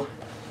so.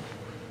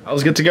 I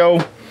was good to go.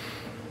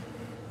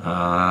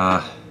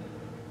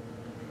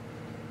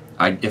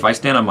 If I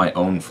stand on my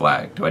own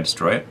flag, do I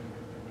destroy it?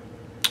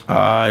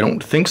 I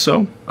don't think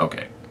so.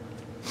 Okay.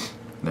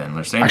 Then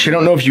let's stand. Actually, I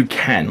don't know if you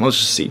can. Let's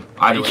just see.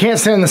 You can't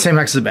stand in the same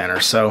hex as banner,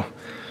 so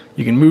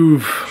you can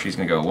move. She's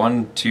going to go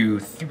 1, 2,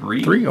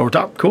 3. 3 over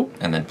top. Cool.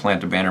 And then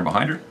plant a banner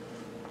behind her.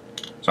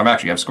 So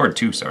I've scored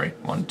 2, sorry.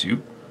 1,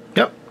 2.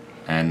 Yep.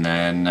 And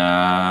then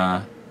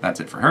that's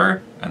it for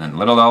her. And then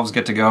little elves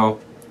get to go.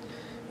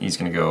 He's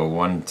going to go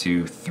 1,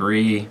 2,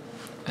 3.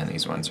 And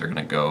these ones are going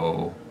to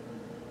go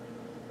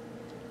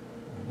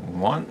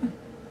 1.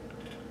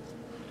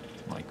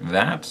 Like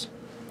that.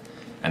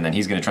 And then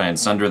he's going to try and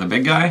sunder the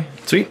big guy.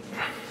 Sweet.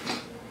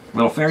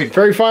 Little fairy.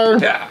 Fairy fire.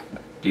 Yeah.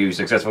 Do you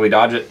successfully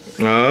dodge it?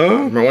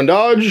 My 1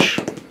 dodge.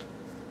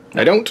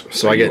 I don't,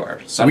 so I get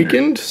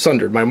weakened,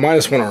 sundered, my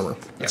 -1 armor. Yep.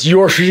 It's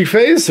your strategic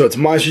phase, so it's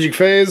my strategic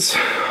phase.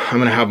 I'm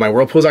going to have my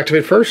whirlpools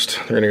activate first.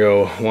 They're going to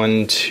go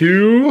 1,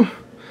 2,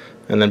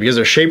 and then because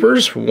they're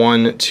shapers,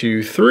 1,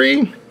 2,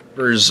 3.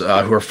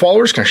 Who are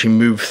followers can actually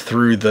move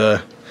through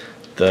the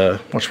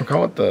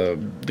whatchamacallit,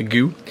 the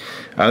goo.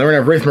 Then we're gonna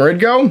have Wraith Marid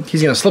go.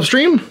 He's gonna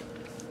slipstream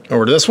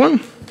over to this one,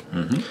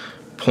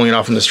 pulling it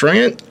off and destroying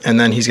it, and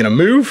then he's gonna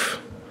move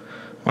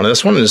onto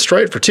this one and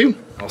destroy it for 2.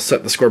 I'll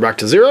set the score back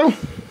to 0.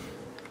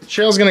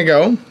 Shale's gonna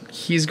go.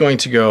 He's going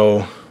to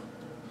go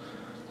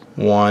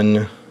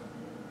 1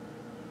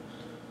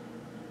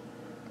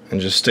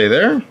 and just stay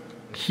there.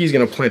 He's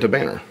gonna plant a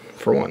banner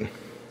for 1.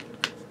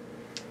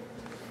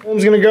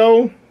 Golem's gonna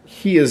go.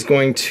 He is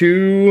going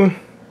to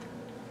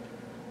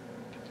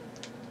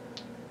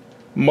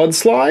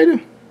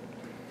Mudslide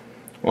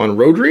on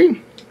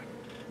Rodri.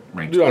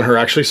 Range On her,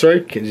 actually,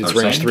 sorry. It's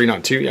range 3,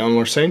 not 2. Yeah, I'm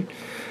more sane.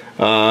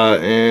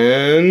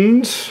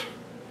 And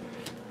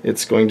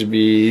it's going to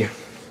be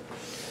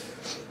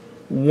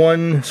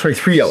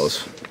 3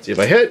 yellows. See if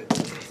I hit.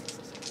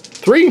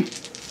 3.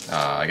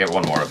 I get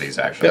 1 more of these,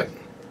 actually. Yep.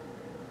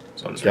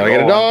 So I'll just Gotta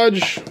get a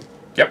dodge.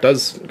 Yep.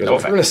 Does. No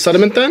We're gonna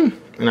sediment then,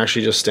 and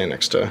actually just stand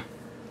next to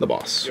the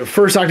boss.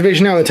 First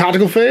activation now in the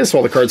tactical phase, so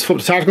all the cards flip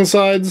to tactical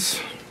sides.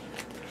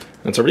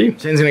 That's over to you.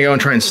 Zane's gonna go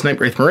and try and snipe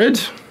Wraith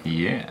Marid.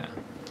 Yeah.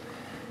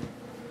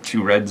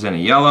 2 reds and a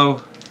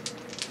yellow.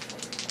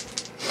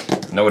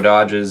 No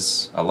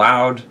dodges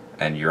allowed,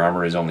 and your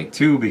armor is only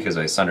 2 because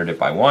I sundered it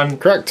by 1.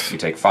 Correct. You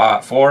take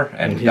 4,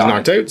 and he's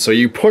knocked out. So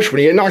you push, when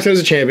you get knocked out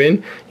as a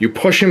champion, you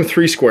push him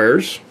 3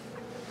 squares.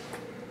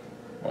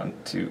 1,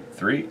 2,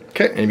 3.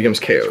 Okay, and he becomes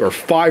KO. Score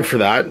 5 for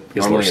that.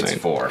 Normally it's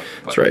 4.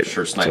 That's right.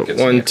 Sure, snipe gets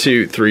 1,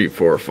 2, 3,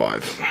 4,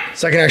 5.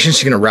 Second action,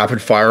 she's gonna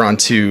rapid fire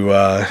onto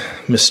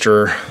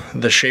Mr.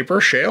 the Shaper,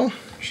 Shale.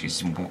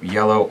 She's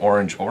yellow,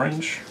 orange,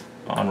 orange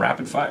on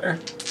rapid fire.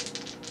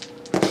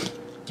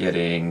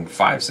 Getting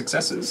 5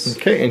 successes.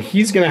 Okay, and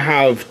he's gonna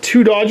have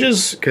 2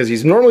 dodges because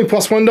he's normally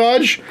 +1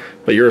 dodge,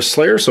 but you're a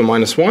Slayer, so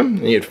 -1. And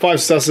you get 5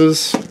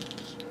 successes.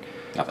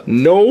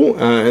 Nothing. No,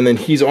 and then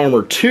he's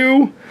armor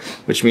 2,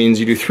 which means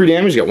you do 3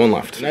 damage. You got 1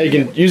 left. Now you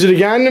can use it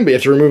again, but you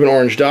have to remove an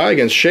orange die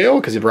against Shale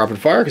because you have rapid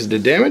fire because it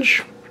did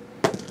damage.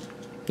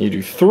 You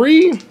do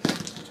 3,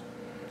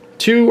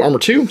 2, armor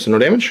 2, so no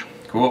damage.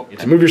 Cool.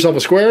 To move yourself a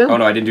square. Oh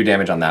no, I didn't do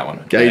damage on that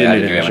one. Yeah, you didn't I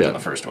do didn't do damage damage yet. on the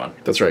first one.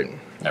 That's right.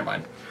 Never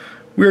mind.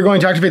 We are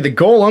going to activate the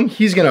Golem.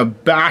 He's going to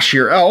bash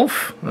your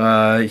elf.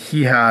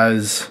 He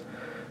has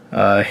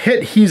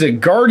hit. He's a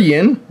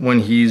Guardian when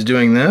he's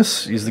doing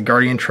this. He's the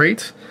Guardian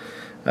trait.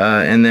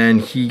 And then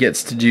he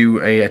gets to do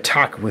a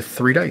attack with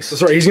 3 dice.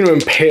 Sorry, he's going to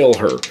impale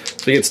her.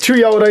 So he gets 2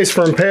 yellow dice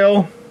for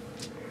impale.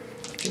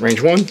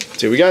 Range 1.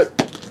 See what we got.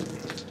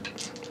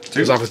 2.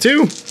 Goes off with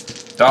 2.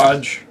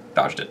 Dodge.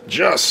 Dodged it.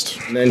 Just.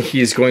 And then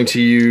he's going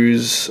to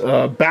use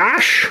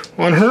bash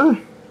on her.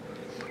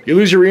 You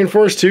lose your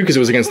reinforce too because it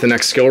was against the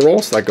next skill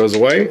roll, so that goes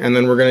away. And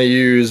then we're going to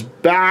use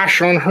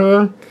bash on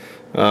her.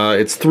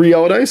 It's 3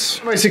 yellow dice.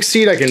 If I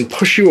succeed, I can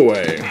push you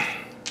away.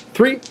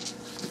 3.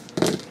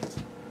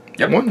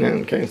 Yep. 1. Yeah,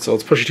 okay, so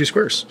let's push you 2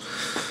 squares.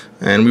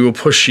 And we will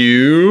push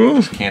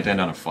you. Can't end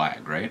on a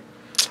flag, right?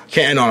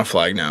 Can't end on a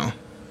flag now.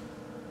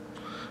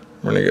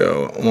 We're going to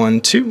go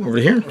 1, 2 over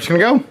to here. What's going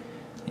to go?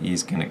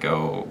 He's going to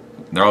go.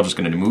 They're all just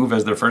going to move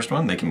as their first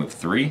one. They can move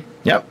 3.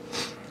 Yep.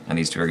 And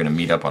these 2 are going to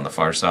meet up on the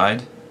far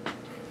side.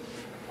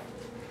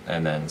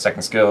 And then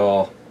second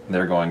skill,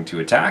 they're going to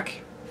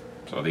attack.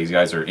 So these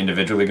guys are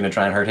individually going to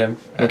try and hurt him.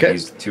 And okay.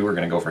 These 2 are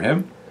going to go for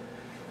him.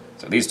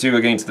 So these 2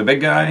 against the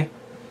big guy.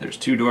 There's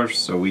 2 dwarfs,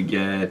 so we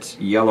get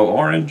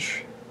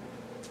yellow-orange.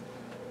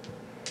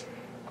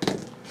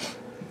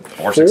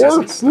 4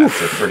 successes. Oof.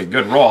 That's a pretty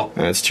good roll.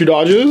 And it's 2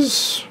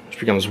 dodges, which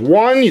becomes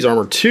 1. He's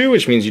armor 2,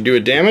 which means you do a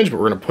damage, but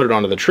we're going to put it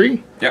onto the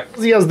tree. Yep.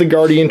 He has the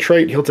Guardian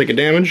trait, he'll take a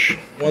damage.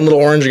 1 little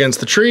orange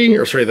against the tree,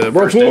 or sorry, the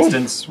First whirlpool.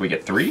 instance, we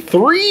get 3.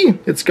 3?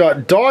 It's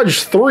got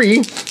dodge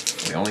 3.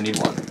 We only need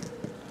 1.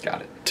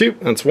 Got it. 2,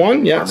 that's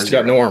 1. Yeah, it's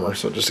got no armor,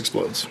 so it just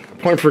explodes.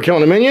 Point for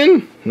killing a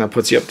minion, and that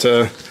puts you up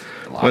to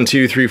 1,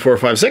 2, 3, 4,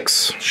 5,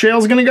 6.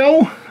 Shale's gonna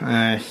go.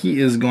 He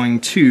is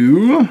going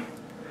to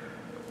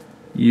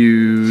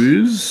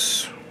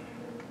use.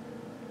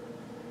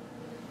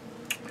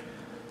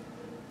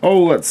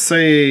 Oh, let's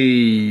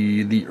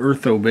say the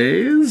Earth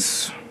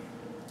Obeys.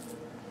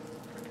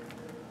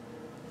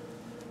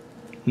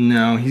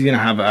 No, he's gonna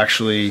have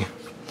actually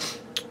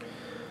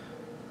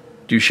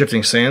do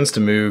Shifting Sands to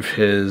move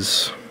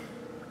his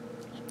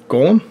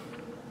Golem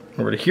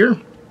over to here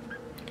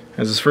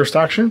as his first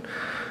action.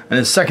 And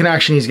his second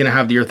action, he's going to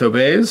have the Earth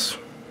Obeys.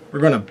 We're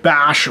going to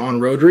bash on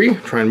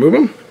Rodri, try and move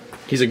him.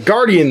 He's a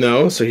Guardian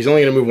though, so he's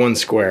only going to move 1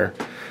 square.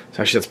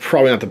 So actually, that's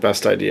probably not the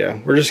best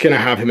idea. We're just going to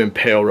have him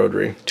impale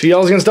Rodri. 2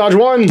 yellows against dodge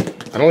 1. I don't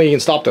think he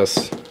can stop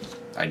this.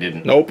 I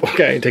didn't. Nope.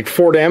 Okay, take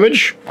 4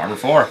 damage. Armor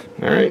 4. All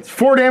right.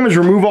 4 damage,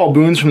 remove all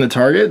boons from the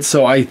target.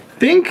 So I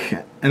think,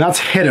 and that's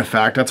hit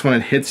effect. That's when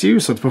it hits you.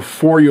 So it's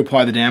before you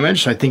apply the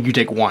damage. So I think you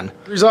take 1.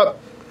 3's up.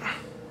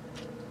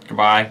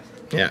 Goodbye.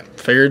 Yeah,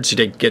 figured. So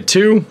you get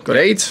 2, go to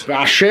 8.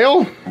 Bash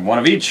Shale. 1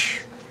 of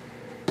each.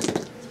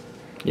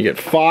 You get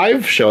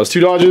 5. Shale has 2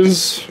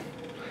 dodges.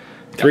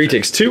 3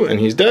 takes 2, and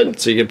he's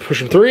dead. So you get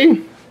push him 3.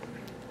 And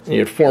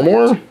you get 4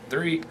 more.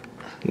 3.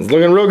 It's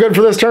looking real good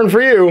for this turn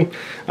for you.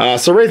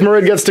 So Wraith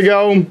Marid gets to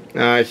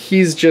go.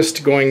 He's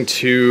just going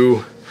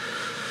to...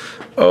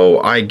 Oh,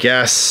 I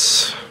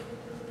guess...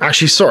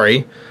 Actually,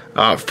 sorry.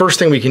 First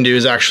thing we can do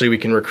is actually we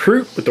can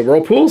recruit with the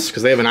whirlpools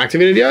because they haven't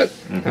activated yet.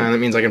 And that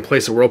means I can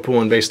place a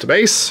whirlpool in base to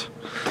base.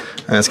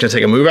 And it's going to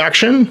take a move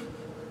action.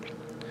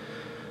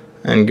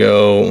 And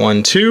go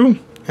 1, 2.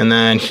 And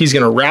then he's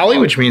going to rally,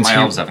 which means my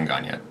elves haven't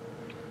gone yet.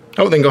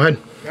 Oh, then go ahead.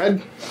 Go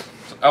ahead.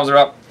 So elves are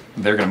up.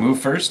 They're going to move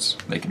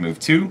first. They can move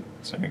 2.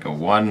 So I'm going to go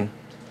 1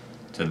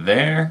 to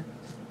there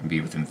and be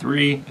within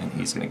 3. And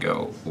he's going to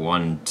go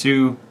 1,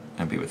 2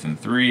 and be within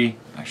 3.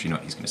 Actually, no,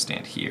 he's going to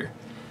stand here.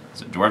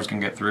 So dwarves can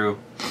get through.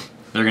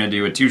 They're going to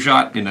do a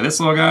 2-shot into this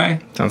little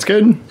guy. Sounds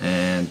good.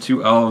 And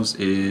 2 elves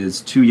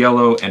is 2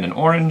 yellow and an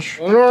orange.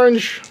 An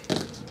orange.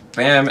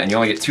 Bam, and you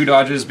only get 2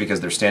 dodges because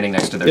they're standing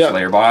next to their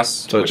Slayer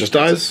boss. So it just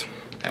dies.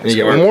 And you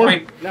get one more.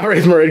 Now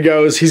Wraith Marid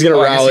goes. He's going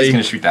to rally. I guess he's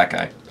going to shoot that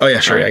guy. Oh, yeah,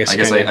 sure. Right. I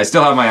guess I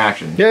still have my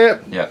action. Yeah.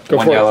 Go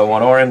 1 yellow,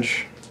 1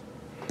 orange.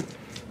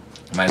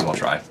 Might as well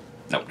try.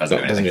 Nope, doesn't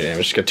do anything. Doesn't do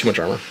damage. Just got too much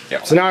armor.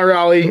 Yeah. So now I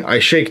rally. I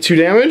shake 2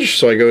 damage.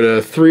 So I go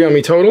to 3 on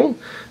me total.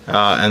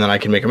 And then I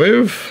can make a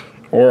move.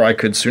 Or I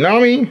could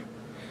Tsunami.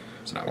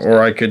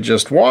 Or I could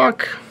just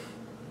walk.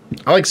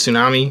 I like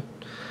Tsunami.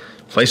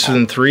 Place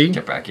within 3.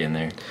 Get back in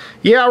there.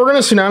 Yeah, we're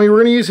going to Tsunami. We're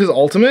going to use his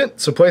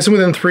ultimate. So place him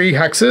within 3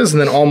 hexes,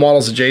 and then all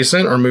models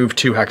adjacent, or move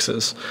 2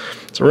 hexes.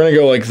 So we're going to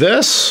go like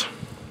this.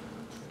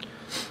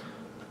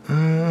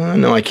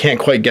 No, I can't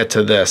quite get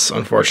to this,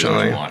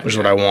 unfortunately, which is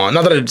what I want.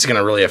 Not that it's going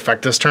to really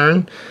affect this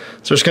turn.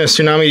 So we're just going to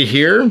Tsunami to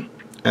here,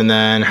 and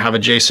then have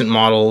adjacent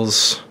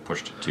models...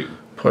 Pushed 2.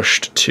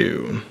 Pushed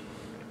 2.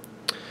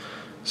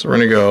 So we're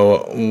going to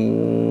go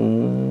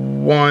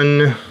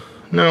 1...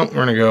 No, we're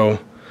going to go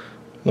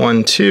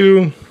 1,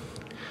 2...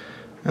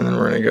 And then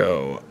we're going to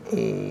go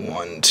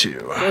 1, 2.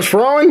 Goes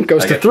for Owen.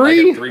 Goes to 3.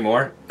 I get 3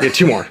 more. Yeah,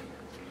 2 more.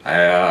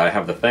 I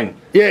have the thing.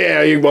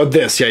 Yeah. Well,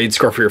 this. Yeah, you'd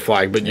score for your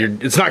flag, but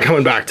it's not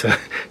coming back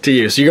to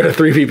you. So you go to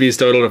 3 PPs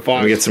total to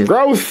 5. We get some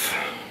growth.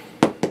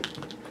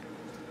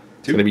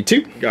 It's going to be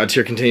 2.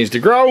 Godtier continues to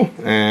grow,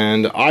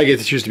 and I get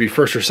to choose to be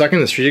first or second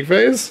in the strategic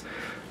phase.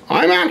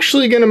 I'm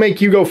actually going to make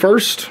you go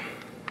first.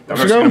 They're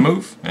just going to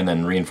move and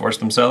then reinforce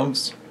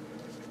themselves.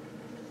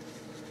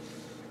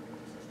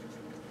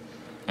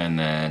 And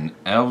then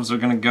elves are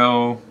going to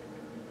go,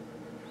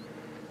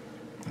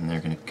 and they're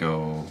going to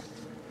go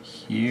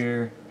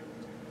here,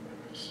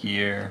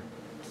 here,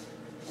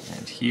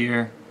 and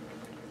here,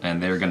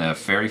 and they're going to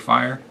fairy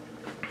fire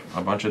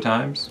a bunch of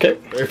times. Okay,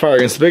 fairy fire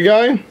against the big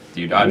guy.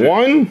 Do you dodge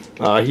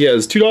 1. He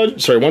has 2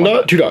 dodge. Sorry, 1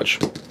 dodge. 2 dodge.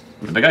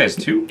 The big guy has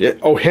 2? Yeah.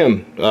 Oh,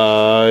 him.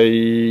 No,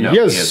 he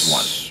has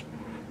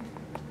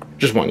 1.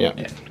 Just 1, yeah.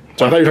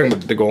 So I thought you were talking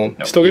about the golem.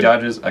 Nope. Still good? He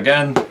dodges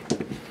again.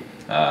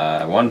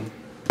 1.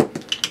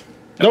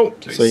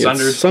 Nope. So he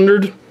gets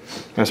sundered.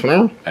 Nice one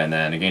armor. And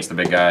then against the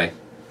big guy.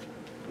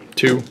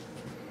 2.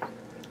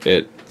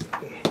 It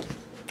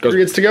goes.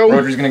 Gets to go.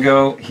 Roger's going to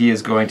go. He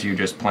is going to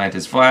just plant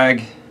his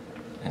flag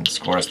and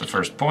score us the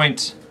first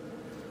point.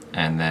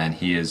 And then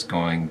he is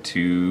going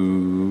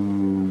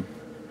to...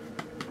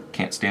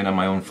 Can't stand on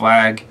my own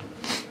flag.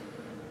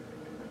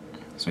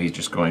 So he's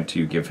just going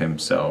to give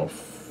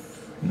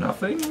himself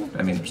nothing.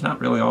 I mean, there's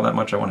not really all that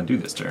much I want to do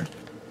this turn.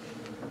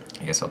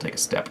 I guess I'll take a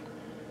step.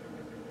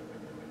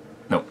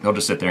 Nope, he'll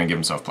just sit there and give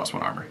himself +1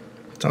 armor.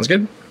 Sounds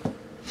good.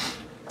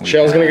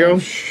 Shell's gonna go.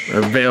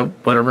 Or Veil,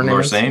 whatever her name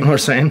is.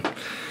 Lorsane.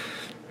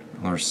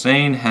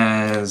 Lorsane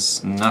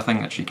has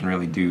nothing that she can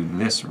really do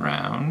this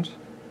round,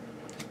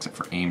 except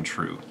for aim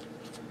true.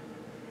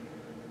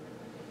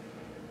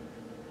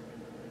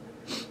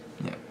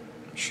 Yeah,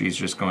 she's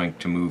just going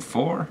to move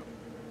 4.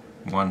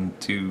 1,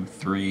 2,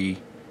 3.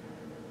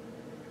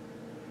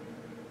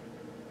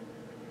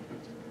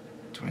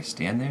 Do I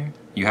stand there?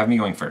 You have me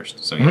going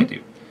first, so you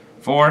do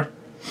 4.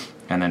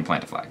 And then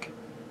plant a flag.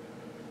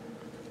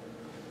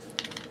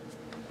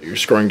 You're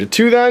scoring to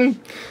 2 then.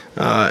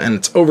 And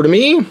it's over to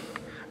me.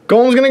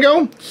 Golem's gonna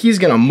go. He's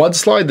gonna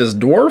mudslide this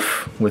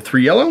dwarf with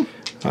 3 yellow.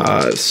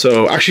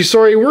 So actually,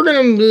 sorry, we're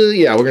gonna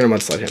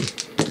mudslide him.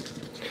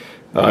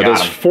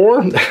 Does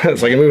 4.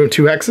 So I can move him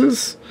 2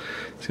 hexes.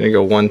 He's gonna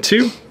go 1,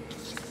 2.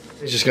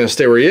 He's just gonna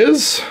stay where he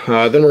is.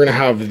 Then we're gonna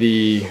have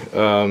the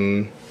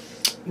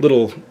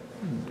little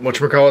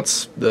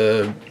whatchamacallits,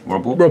 the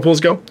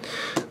whirlpools go.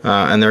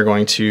 And they're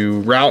going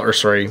to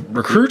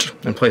recruit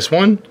and place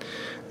 1.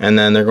 And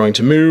then they're going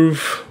to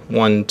move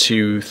 1,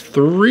 2,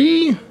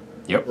 3.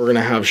 Yep. We're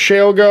gonna have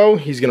Shale go.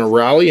 He's gonna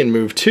rally and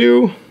move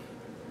 2.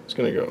 He's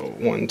gonna go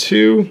 1,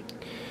 2.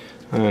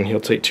 And he'll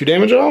take 2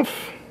 damage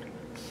off.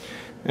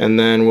 And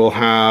then we'll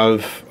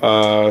have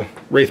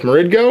Wraith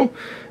Marid go.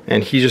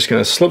 And he's just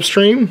gonna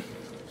slipstream.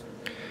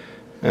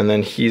 And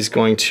then he's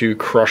going to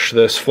crush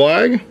this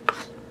flag.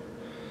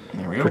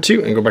 There we go. For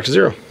 2 and go back to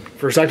 0.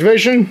 First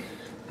activation.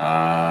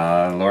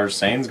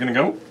 Lorsane's gonna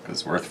go, because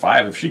it's worth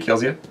 5 if she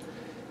kills you.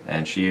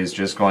 And she is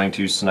just going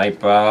to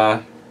snipe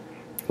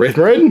Wraith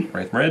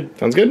Marid.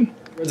 Sounds good.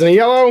 Red's in a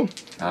yellow.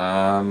 Do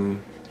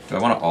I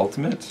want to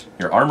ultimate?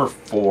 You're armor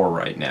 4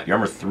 right now. You're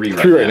armor 3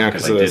 right now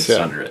because I did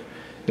sunder it.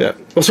 Yeah.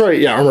 Oh,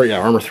 sorry. Yeah, armor. Yeah,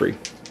 armor 3.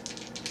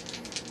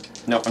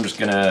 No, I'm just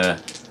gonna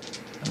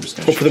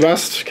Hope for the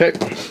best. Okay.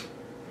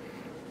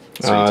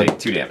 So you take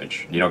 2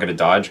 damage. You don't get a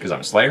dodge because I'm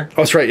a Slayer. Oh,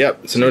 that's right.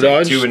 Yep. So no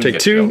dodge. Take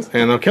 2,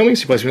 and they'll kill me.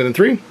 So you place me within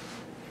 3.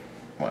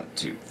 1,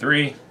 2,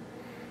 3.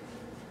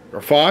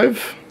 Or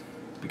 5.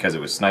 Because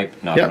it was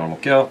snipe, not a normal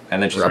kill.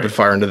 And then she's rapid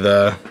fire into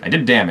the... I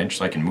did damage,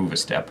 so I can move a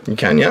step. You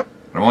can, yep.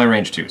 But I'm only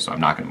range 2, so I'm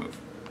not going to move.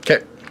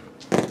 Okay.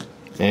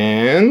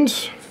 And...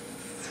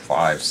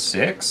 5,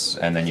 6,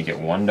 and then you get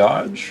 1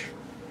 dodge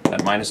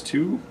at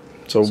 -2.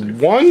 So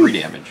 1. 3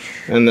 damage.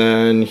 And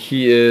then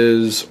he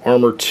is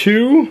armor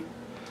 2.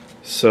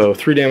 So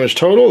 3 damage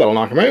total. That'll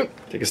knock him out.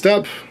 Take a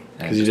step.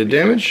 Because you did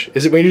damage.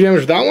 Is it when you do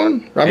damage with that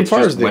one? Rapid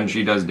fire? Just when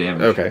she does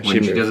damage. Okay.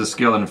 When she does a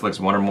skill that inflicts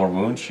 1 or more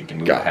wounds, she can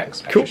move a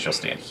hex. Actually, she'll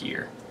stand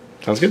here.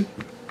 Sounds good.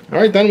 All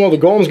right, then. Well, the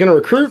golem's going to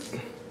recruit.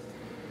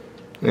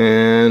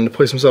 And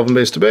place himself in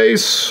base to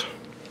base.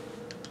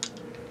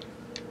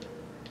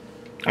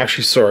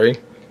 Actually, sorry.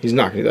 He's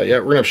not going to do that yet.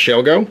 We're going to have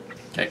Shale go.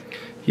 Okay.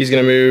 He's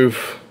going to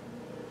move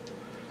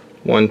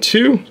 1,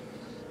 2.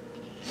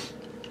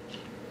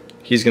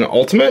 He's going to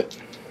ultimate.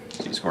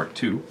 So you score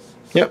 2.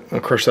 Yep, I'll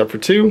crush that for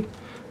 2.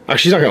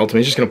 Actually, he's not going to ultimate.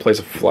 He's just going to place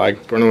a flag.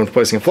 Don't know when he's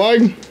placing a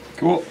flag.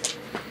 Cool.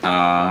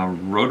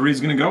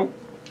 Rotary's going to go.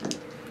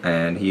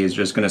 And he is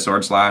just going to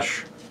sword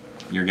slash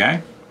your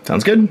guy.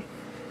 Sounds good.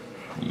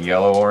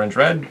 Yellow, orange,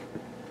 red.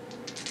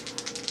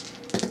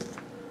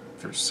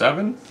 For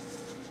 7.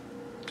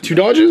 2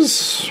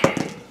 dodges.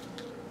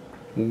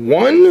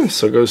 1,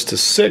 so it goes to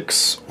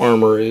 6.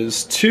 Armor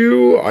is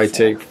 2. I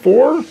take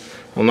 4.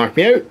 Will knock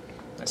me out.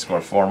 I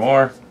score 4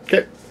 more.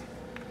 Okay.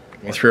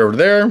 3 over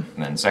there. And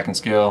then second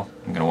skill,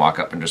 I'm going to walk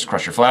up and just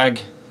crush your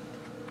flag.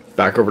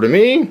 Back over to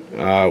me.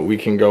 We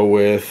can go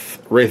with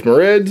Wraith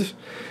Marid.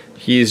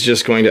 He's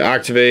just going to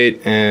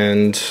activate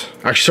and...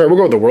 Actually, sorry, we'll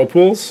go with the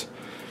Whirlpools.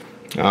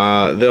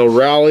 They'll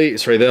rally...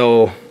 Sorry,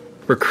 they'll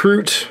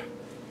recruit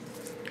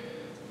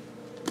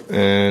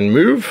and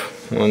move.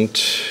 1,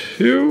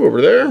 2,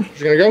 over there.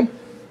 Where's going to go?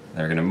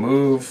 They're going to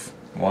move.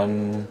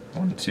 1,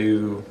 1,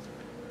 2,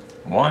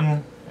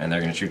 1. And they're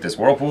going to shoot this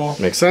Whirlpool.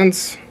 Makes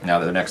sense. Now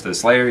that they're next to the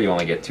Slayer, you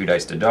only get 2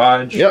 dice to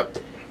dodge. Yep.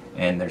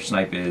 And their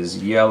snipe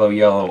is yellow,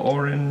 yellow,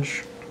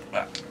 orange.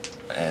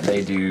 And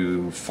they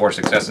do 4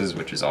 successes,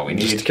 which is all we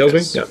need. Just kills me?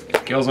 Yep.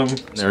 It kills them.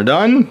 They're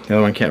done. The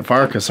other one can't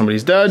fire because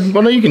somebody's dead.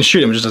 Well, no, you can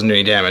shoot him. It just doesn't do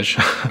any damage.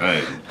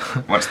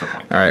 What's the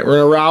point? All right, we're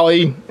going to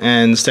rally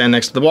and stand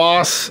next to the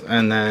boss.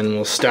 And then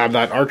we'll stab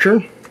that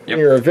archer. Yep.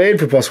 You're evade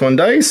for +1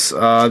 dice.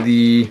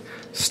 The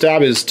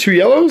stab is 2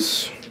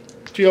 yellows.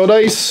 2 yellow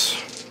dice.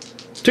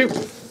 2.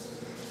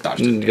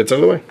 Dodged it. Gets out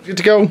of the way. Good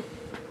to go.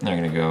 They're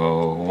going to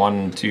go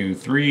 1, 2,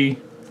 3.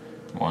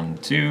 1,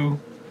 2.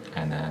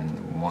 And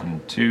then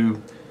 1,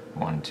 2.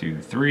 1, 2,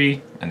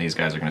 3, and these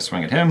guys are going to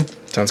swing at him.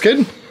 Sounds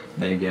good.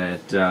 They get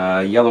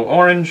yellow,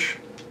 orange,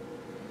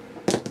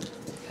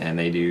 and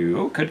they do.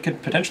 Oh, could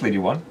potentially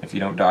do 1 if you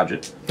don't dodge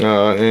it.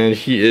 And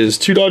he is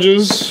 2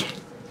 dodges.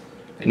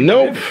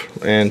 Nope.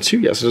 And 2.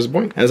 Yes, it is a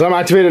point. As I'm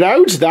activated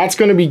out, that's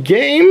going to be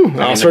game.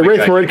 So Wraith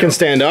Marid can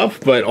stand up,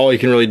 but all he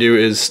can really do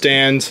is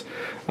stand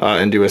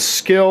and do a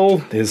skill.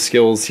 His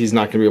skills, he's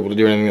not going to be able to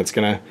do anything that's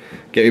going to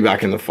get me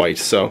back in the fight.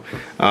 So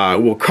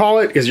we'll call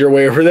it because you're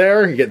way over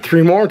there. You get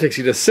 3 more, takes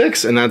you to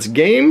 6, and that's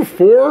game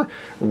for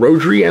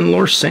Rodri and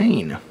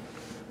Lorsaine.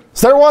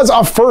 So there was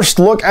a first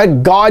look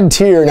at God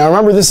Tier. Now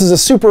remember, this is a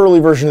super early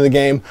version of the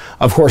game,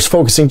 of course,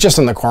 focusing just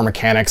on the core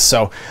mechanics.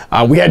 So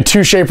we had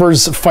 2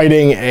 Shapers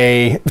fighting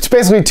it's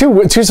basically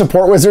two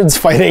support wizards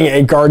fighting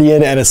a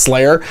Guardian and a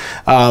Slayer.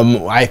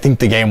 I think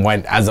the game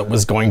went as it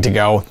was going to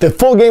go. The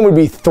full game would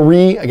be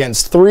 3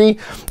 against 3,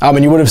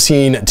 and you would have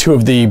seen 2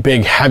 of the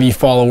big heavy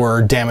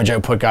follower damage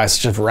output guys,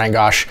 such as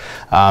Rangosh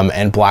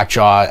and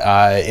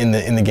Blackjaw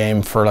in the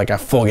game for like a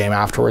full game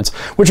afterwards,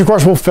 which of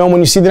course we'll film when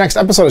you see the next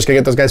episode. Just gonna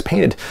get those guys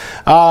painted.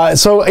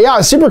 So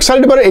yeah, super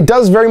excited about it. It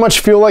does very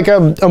much feel like a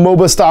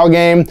MOBA style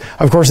game.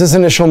 Of course, this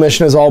initial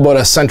mission is all about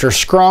a center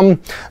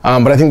scrum,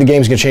 but I think the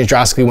game's gonna change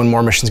drastically when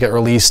more missions get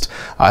released,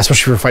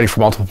 especially if you're fighting for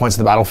multiple points of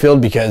the battlefield,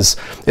 because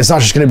it's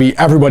not just gonna be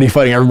everybody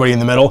fighting everybody in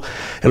the middle.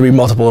 It'll be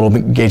multiple little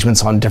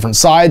engagements on different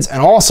sides.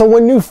 And also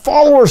when new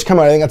followers come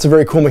out, I think that's a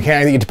very cool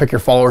mechanic that you get to pick your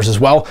followers as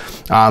well,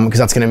 because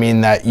that's gonna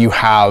mean that you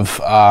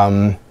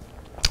have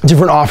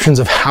different options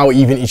of how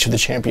even each of the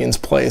champions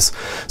plays.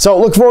 So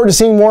look forward to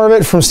seeing more of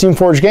it from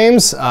Steamforged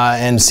Games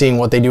and seeing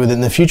what they do with it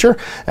in the future.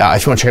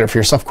 If you want to check it out for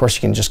yourself, of course,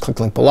 you can just click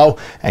the link below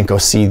and go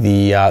see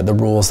the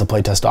rules, the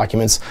playtest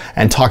documents,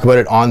 and talk about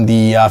it on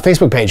the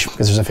Facebook page,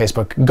 because there's a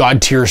Facebook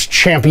God Tier's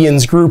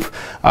Champions group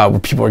where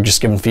people are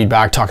just giving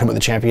feedback, talking about the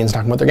champions,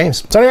 talking about their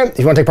games. So anyway, if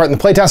you want to take part in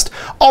the playtest,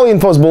 all the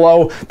info is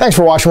below. Thanks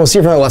for watching. We'll see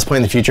you for another Let's Play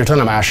in the future. Till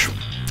then, I'm Ash.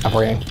 Up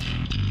our game.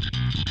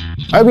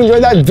 I hope you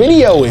enjoyed that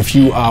video. If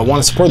you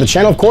want to support the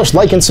channel, of course,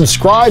 like and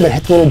subscribe and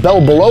hit the little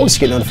bell below so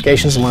you get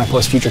notifications when I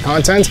post future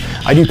content.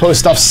 I do post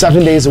stuff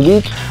 7 days a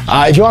week.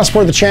 If you want to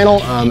support the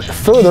channel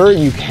further,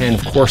 you can,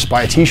 of course,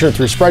 buy a t-shirt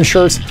through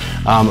Spreadshirts,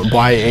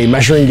 buy a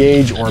measuring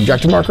gauge or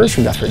objective markers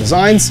from Desperate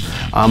Designs,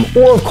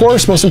 or, of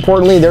course, most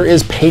importantly, there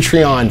is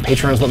Patreon.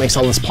 Patreon is what makes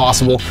all this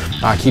possible,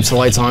 keeps the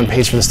lights on,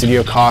 pays for the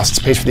studio costs,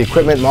 pays for the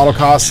equipment, model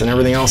costs, and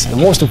everything else, and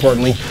most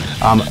importantly,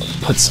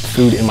 puts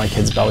food in my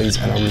kids' bellies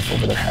and a roof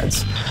over their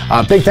heads.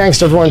 Big thanks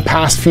to everyone,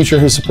 past, future,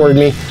 who supported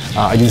me.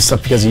 I do this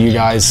stuff because of you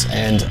guys,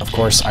 and of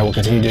course, I will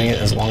continue doing it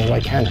as long as I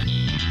can.